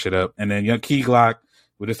run that shit up. And then Young Key Glock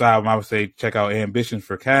with this album, I would say check out Ambition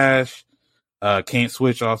for Cash. Can't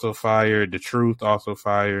Switch also fire. The Truth also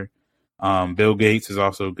fire. Bill Gates is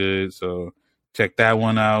also good, so check that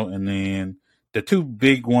one out. And then the two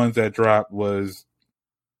big ones that dropped was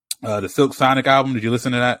the Silk Sonic album. Did you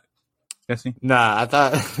listen to that, Jesse? Nah, I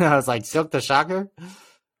thought I was like Silk the Shocker.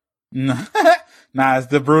 Nah, it's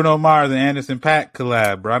the Bruno Mars and Anderson .Paak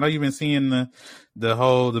collab, bro. I know you've been seeing the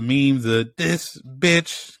memes of this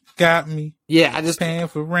bitch got me. Yeah, I just paying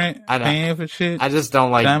for rent, paying for shit. I just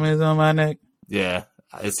don't like diamonds on my neck. Yeah,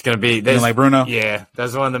 it's gonna be. You like Bruno? Yeah,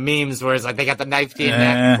 that's one of the memes where it's like they got the knife to your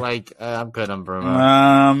neck. Like I'm good on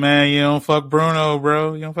Bruno. Man, you don't fuck Bruno,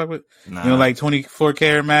 bro. You don't fuck with. Nah. You don't like 24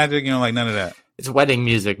 Karat Magic. You don't like none of that. It's wedding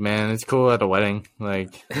music, man. It's cool at a wedding.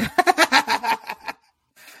 Like.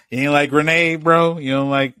 You ain't like Grenade, bro? You don't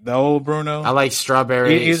like the old Bruno? I like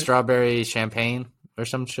strawberry champagne or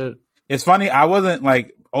some shit. It's funny. I wasn't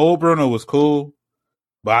like, old Bruno was cool,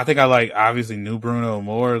 but I think I like obviously new Bruno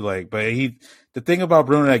more. Like, but the thing about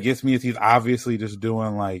Bruno that gets me is he's obviously just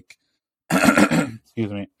doing like,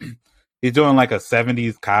 excuse me, he's doing like a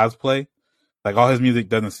 70s cosplay. Like all his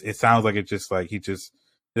music it sounds like it's just like, he's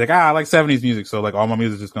like, I like 70s music. So like all my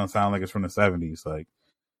music is just going to sound like it's from the 70s. Like,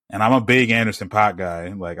 and I'm a big Anderson .Paak guy.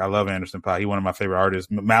 Like, I love Anderson .Paak. He's one of my favorite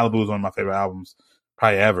artists. Malibu is one of my favorite albums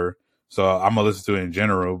probably ever. so I'm gonna listen to it in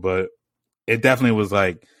general. But it definitely was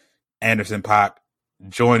like Anderson .Paak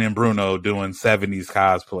joining Bruno doing 70s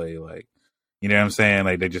cosplay, like, you know what I'm saying?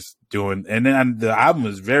 Like, they just doing, and then the album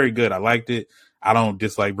was very good. I liked it. I don't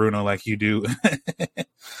dislike Bruno like you do,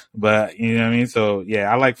 but you know what I mean? So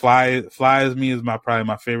yeah, I like Fly As Me is probably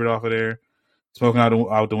my favorite off of there. Smoking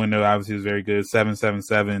Out the Window obviously is very good.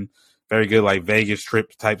 777, very good, like Vegas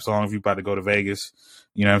trip type song if you about to go to Vegas.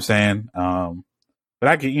 You know what I'm saying? But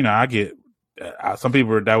I get some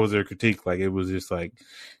people that was their critique. Like, it was just like,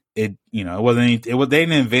 it, you know, it wasn't they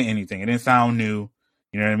didn't invent anything. It didn't sound new.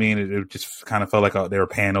 You know what I mean? It just kind of felt like they were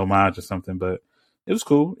paying homage or something, but it was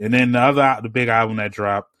cool. And then the big album that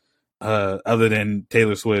dropped, other than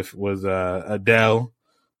Taylor Swift, was Adele.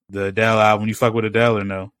 The Adele album. You fuck with Adele or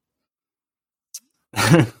no?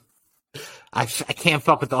 I can't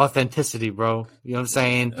fuck with the authenticity, bro. You know what I'm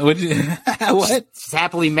saying? What? She's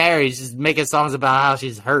happily married. She's making songs about how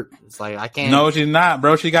she's hurt. It's like, I can't. No, she's not,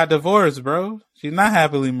 bro. She got divorced, bro. She's not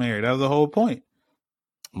happily married. That was the whole point.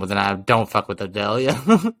 Well, then I don't fuck with Adele, yeah.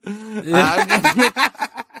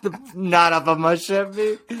 Not up on my shit,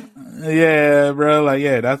 man. Yeah, bro. Like,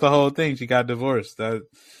 yeah, that's the whole thing. She got divorced. The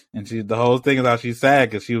whole thing is how she's sad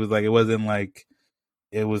because she was like, it wasn't like,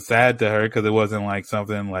 it was sad to her because it wasn't like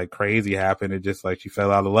something like crazy happened. It just like she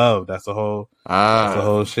fell out of love. That's the whole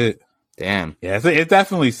shit. Damn. Yeah, it's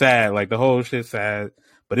definitely sad. Like, the whole shit's sad,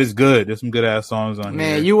 but it's good. There's some good ass songs on here.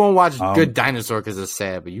 Man, you won't watch Good Dinosaur because it's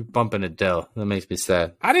sad, but you bumping Adele. That makes me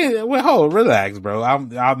sad. I didn't. Well, relax, bro.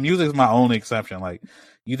 Our music's my own exception. Like,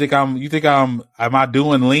 am I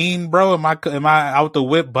doing lean, bro? Am I out the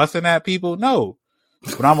whip busting at people? No,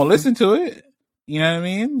 but I'm gonna listen to it. You know what I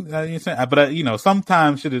mean? But you know,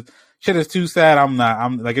 sometimes shit is too sad. I'm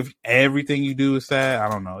like, if everything you do is sad, I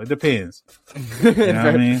don't know. It depends. You know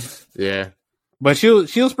what I mean? Yeah. But she'll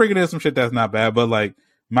sprinkle in some shit that's not bad. But like,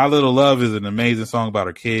 My Little Love is an amazing song about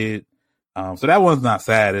her kid. So that one's not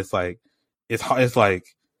sad. It's like, it's like,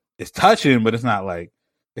 it's touching, but it's not like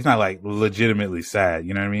legitimately sad.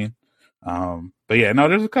 You know what I mean? But yeah, no,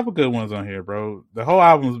 there's a couple good ones on here, bro. The whole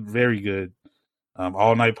album is very good.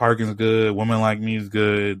 All Night Parking's good. Woman Like Me is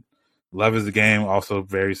good. Love Is the Game, also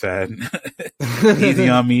very sad. Easy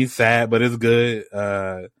on Me, sad, but it's good.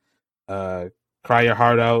 Cry Your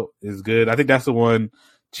Heart Out is good. I think that's the one.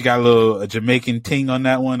 She got a Jamaican ting on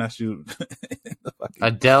that one. That's you.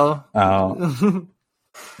 Adele.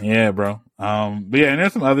 Yeah, bro. But yeah, and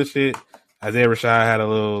there's some other shit. Isaiah Rashad had a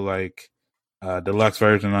little like deluxe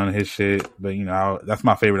version on his shit, but you know, that's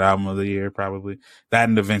my favorite album of the year, probably. That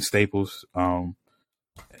and the Vince Staples.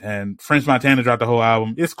 And French Montana dropped the whole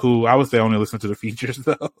album. It's cool. I would say only listen to the features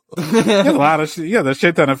though. There's a lot of shit. Yeah, there's a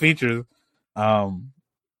shit ton of features. But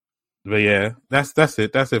yeah, that's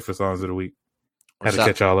it. That's it for songs of the week. Had to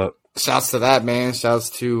catch y'all up. Shouts to that, man. Shouts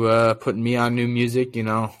to putting me on new music. You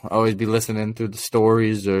know, always be listening through the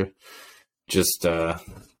stories or just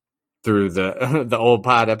through the old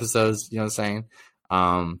pod episodes. You know what I'm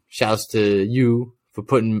saying? Shouts to you for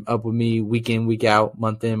putting up with me week in, week out,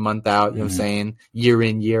 month in, month out. You know what I'm saying? Year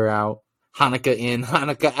in, year out. Hanukkah in,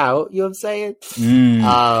 Hanukkah out. You know what I'm saying?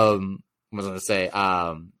 What was I gonna say?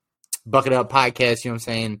 Bucket Up Podcast. You know what I'm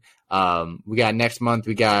saying? We got next month.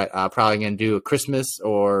 We got probably gonna do a Christmas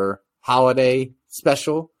or holiday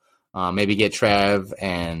special. Maybe get Trav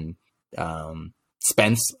and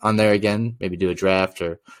Spence on there again. Maybe do a draft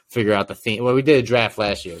or figure out the theme. Well, we did a draft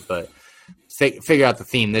last year, but figure out the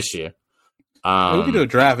theme this year. We could do a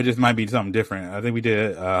draft. It just might be something different. I think we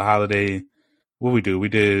did a holiday. What we do? We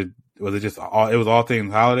did. Was it just all? It was all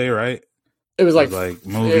things holiday, right? It was like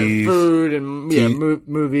movies, food, and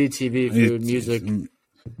movie, TV, food, music.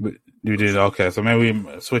 You did okay. So maybe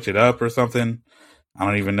we switch it up or something. I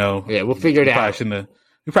don't even know. Yeah, we'll figure it out.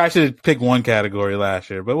 We probably should have picked one category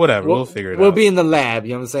last year, but whatever. We'll figure it out. We'll be in the lab.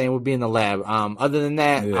 You know what I'm saying? We'll be in the lab. Other than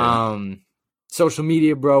that, social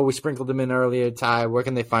media, bro. We sprinkled them in earlier. Ty, where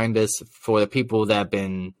can they find us for the people that have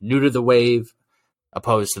been new to the wave,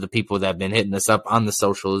 opposed to the people that have been hitting us up on the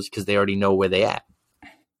socials because they already know where they at?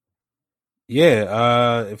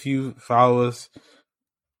 Yeah, if you follow us.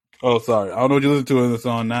 Oh, sorry. I don't know what you're listening to this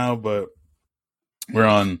on now, but we're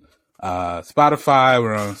on Spotify.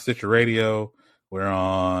 We're on Stitcher Radio. We're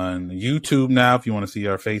on YouTube now if you want to see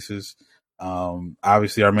our faces.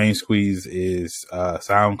 Obviously, our main squeeze is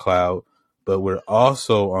SoundCloud, but we're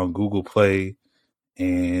also on Google Play.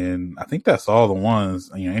 And I think that's all the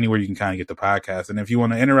ones, you know, anywhere you can kind of get the podcast. And if you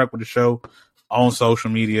want to interact with the show on social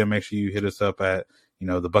media, make sure you hit us up at, you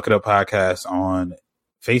know, the Bucket Up Podcast on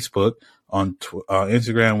Facebook. On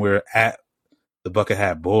Instagram, we're at the Bucket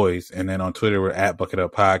Hat Boys. And then on Twitter, we're at Bucket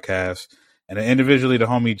Up Podcast. And then individually, the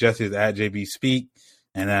homie Jesse is at JB Speak.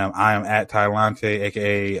 And I am at Tylante,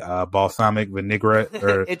 aka Balsamic Vinaigrette.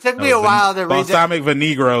 Or It took me a while to read Balsamic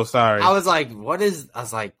Vinegro. Sorry, I was like, "What is?" I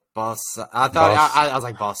was like, I was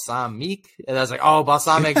like balsamic, and I was like, "Oh,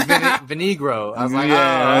 balsamic vinegro." I was like,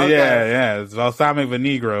 "Oh, okay. yeah, it's Balsamic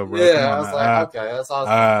Vinegro, bro." Yeah, I was like, "Okay, that's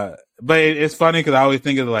awesome." But it's funny because I always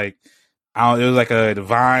think of like, it was like a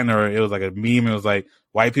Vine or it was like a meme. It was like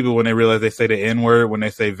white people when they realize they say the N word when they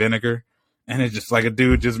say vinegar, and it's just like a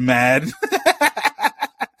dude just mad.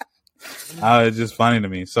 It's just funny to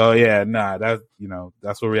me. So yeah, that's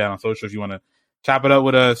that's where we're at on social. If you want to chop it up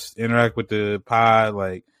with us, interact with the pod,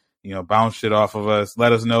 like, bounce shit off of us.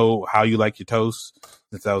 Let us know how you like your toast,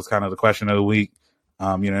 since that was kind of the question of the week. You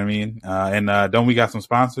know what I mean? And don't we got some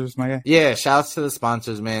sponsors, my guy? Yeah, shouts to the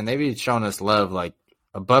sponsors, man. They be showing us love, like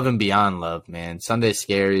above and beyond love, man. Sunday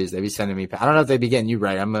Scaries, they be sending me. I don't know if they be getting you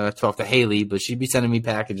right. I'm gonna talk to Haley, but she be sending me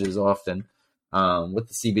packages often. With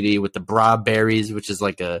the CBD, with the bra berries, which is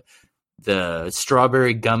like the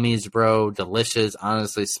strawberry gummies, bro. Delicious.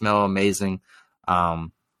 Honestly, smell amazing.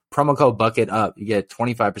 Promo code Bucket Up, you get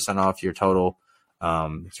 25% off your total.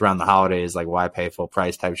 It's around the holidays, like why pay full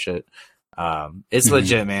price type shit. It's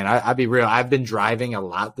legit, man. I'll be real. I've been driving a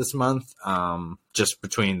lot this month, just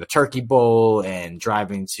between the turkey bowl and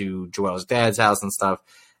driving to Joel's dad's house and stuff.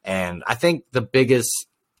 And I think the biggest,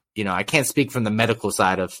 I can't speak from the medical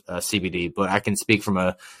side of CBD, but I can speak from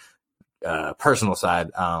a personal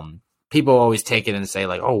side. People always take it and say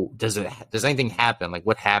like, "Oh, does anything happen? Like,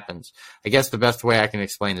 what happens?" I guess the best way I can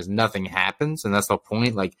explain is nothing happens, and that's the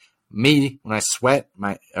point. Like me, when I sweat,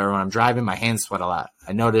 when I'm driving, my hands sweat a lot.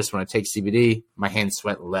 I notice when I take CBD, my hands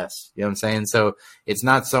sweat less. You know what I'm saying? So it's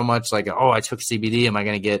not so much like, "Oh, I took CBD, am I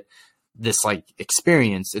going to get this like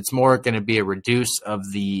experience?" It's more going to be a reduce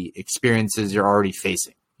of the experiences you're already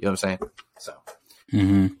facing. You know what I'm saying? So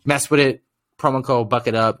mess with it. Promo code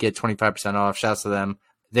Bucket Up, get 25% off. Shouts to them.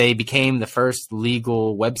 They became the first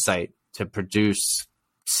legal website to produce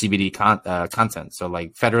CBD content. So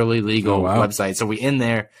like federally legal website. So we in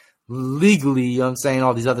there legally, you know what I'm saying?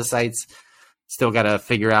 All these other sites still got to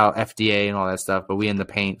figure out FDA and all that stuff, but we in the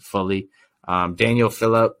paint fully. Daniel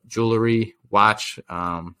Phillip jewelry, watch,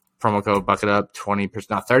 promo code Bucket Up,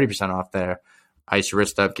 30% off there. Ice your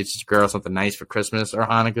wrist up, get your girl something nice for Christmas or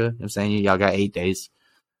Hanukkah. You know what I'm saying? Y'all got 8 days.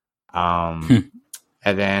 And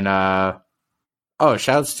then,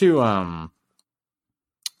 shouts to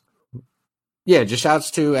just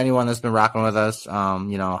shouts to anyone that's been rocking with us.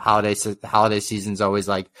 Holiday season's always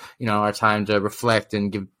like, our time to reflect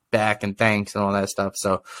and give back and thanks and all that stuff.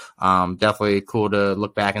 So definitely cool to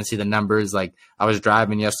look back and see the numbers. Like I was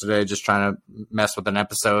driving yesterday just trying to mess with an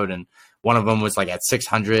episode, and one of them was like at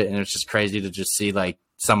 600, and it's just crazy to just see like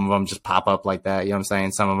some of them just pop up like that. You know what I'm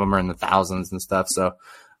saying? Some of them are in the thousands and stuff. So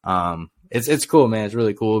it's cool, man. It's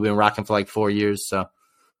really cool. We've been rocking for like 4 years. So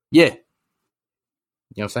yeah.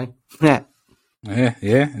 You know what I'm saying?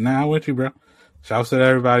 Yeah. Nah, I'm with you, bro. Shouts to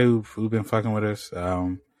everybody who've been fucking with us.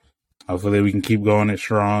 Hopefully we can keep going it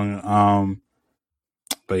strong.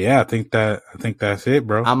 But yeah, I think that's it,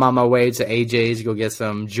 bro. I'm on my way to AJ's to go get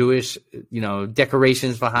some Jewish,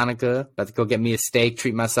 decorations for Hanukkah. About to go get me a steak,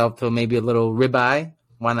 treat myself to maybe a little ribeye.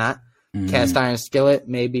 Why not? Cast iron skillet,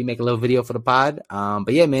 maybe make a little video for the pod.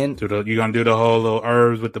 But yeah, man. You're going to do the whole little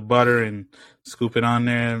herbs with the butter and scoop it on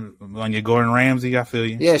there on your Gordon Ramsay. I feel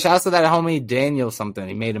you. Yeah, shout out to that homie Daniel something.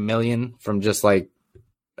 He made $1 million from just like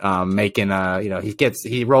making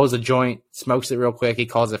he rolls a joint, smokes it real quick. He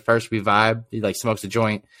calls it First We Vibe. He like smokes a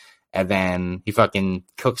joint and then he fucking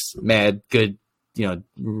cooks mad good,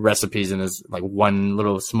 recipes in his like one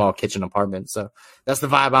little small kitchen apartment. So that's the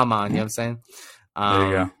vibe I'm on. You know what I'm saying? There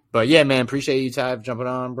you go. But yeah, man, appreciate you, Ty, for jumping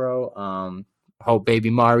on, bro. Hope baby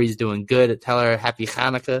Mari's doing good. Tell her happy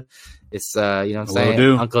Hanukkah. It's, you know what I'm saying?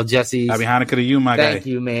 Do. Uncle Jesse's. Happy Hanukkah to you, my guy. Thank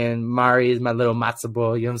you, man. Mari is my little matzo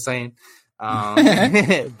ball. You know what I'm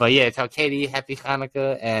saying? But yeah, tell Katie happy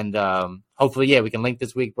Hanukkah. And hopefully, yeah, we can link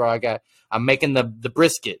this week, bro. I'm making the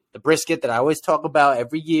brisket. The brisket that I always talk about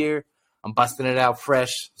every year. I'm busting it out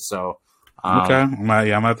fresh. So, okay. I'm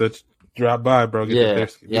about to drop by, bro. You know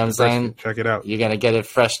what I'm saying? Check it out. You're going to get it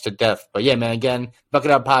fresh to death. But yeah, man, again,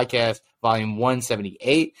 Bucket Up Podcast, volume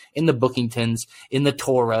 178, in the Bookingtons, in the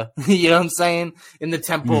Torah, you know what I'm saying? In the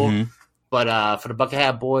temple. Mm-hmm. But for the Bucket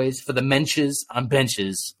Hat boys, for the Menches on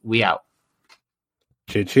benches, we out.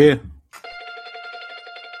 Cheer.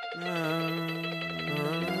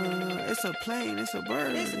 It's a plane, it's a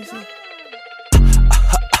bird.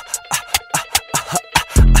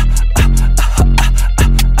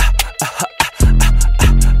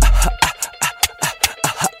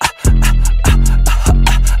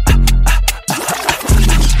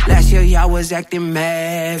 Last year, y'all was acting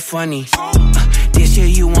mad funny. This year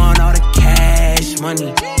you want all the cash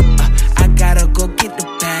money. I gotta go get the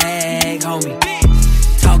bag, homie.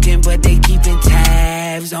 Talking, but they keeping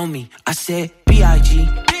tabs on me. I said, B.I.G.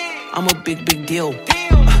 I'm a big deal.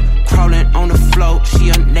 Crawling on the floor, she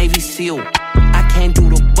a Navy SEAL. I can't do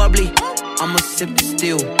the bubbly, I'ma sip the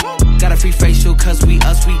still. Got a free facial, cause we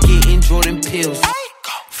getting Jordan pills.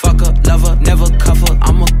 Fucker, lover, never cuff her.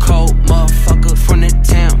 I'm a cold motherfucker from the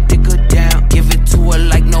town. Dick her down, give it to her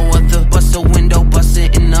like no other. Bust a window, bust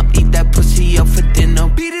it in up. Eat that pussy up for dinner.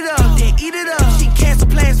 Beat it up, then eat it up. She cancel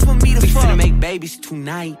plans for me to fuck. We finna make babies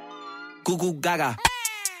tonight. Goo goo gaga.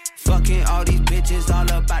 Fucking all these bitches,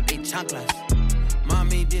 all about they chanclas.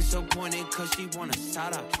 Mommy disappointed cause she wanna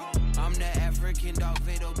sada. I'm the African dog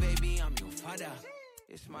Vado, baby, I'm your father.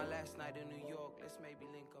 It's my last night in New York, let's maybe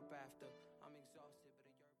link up after.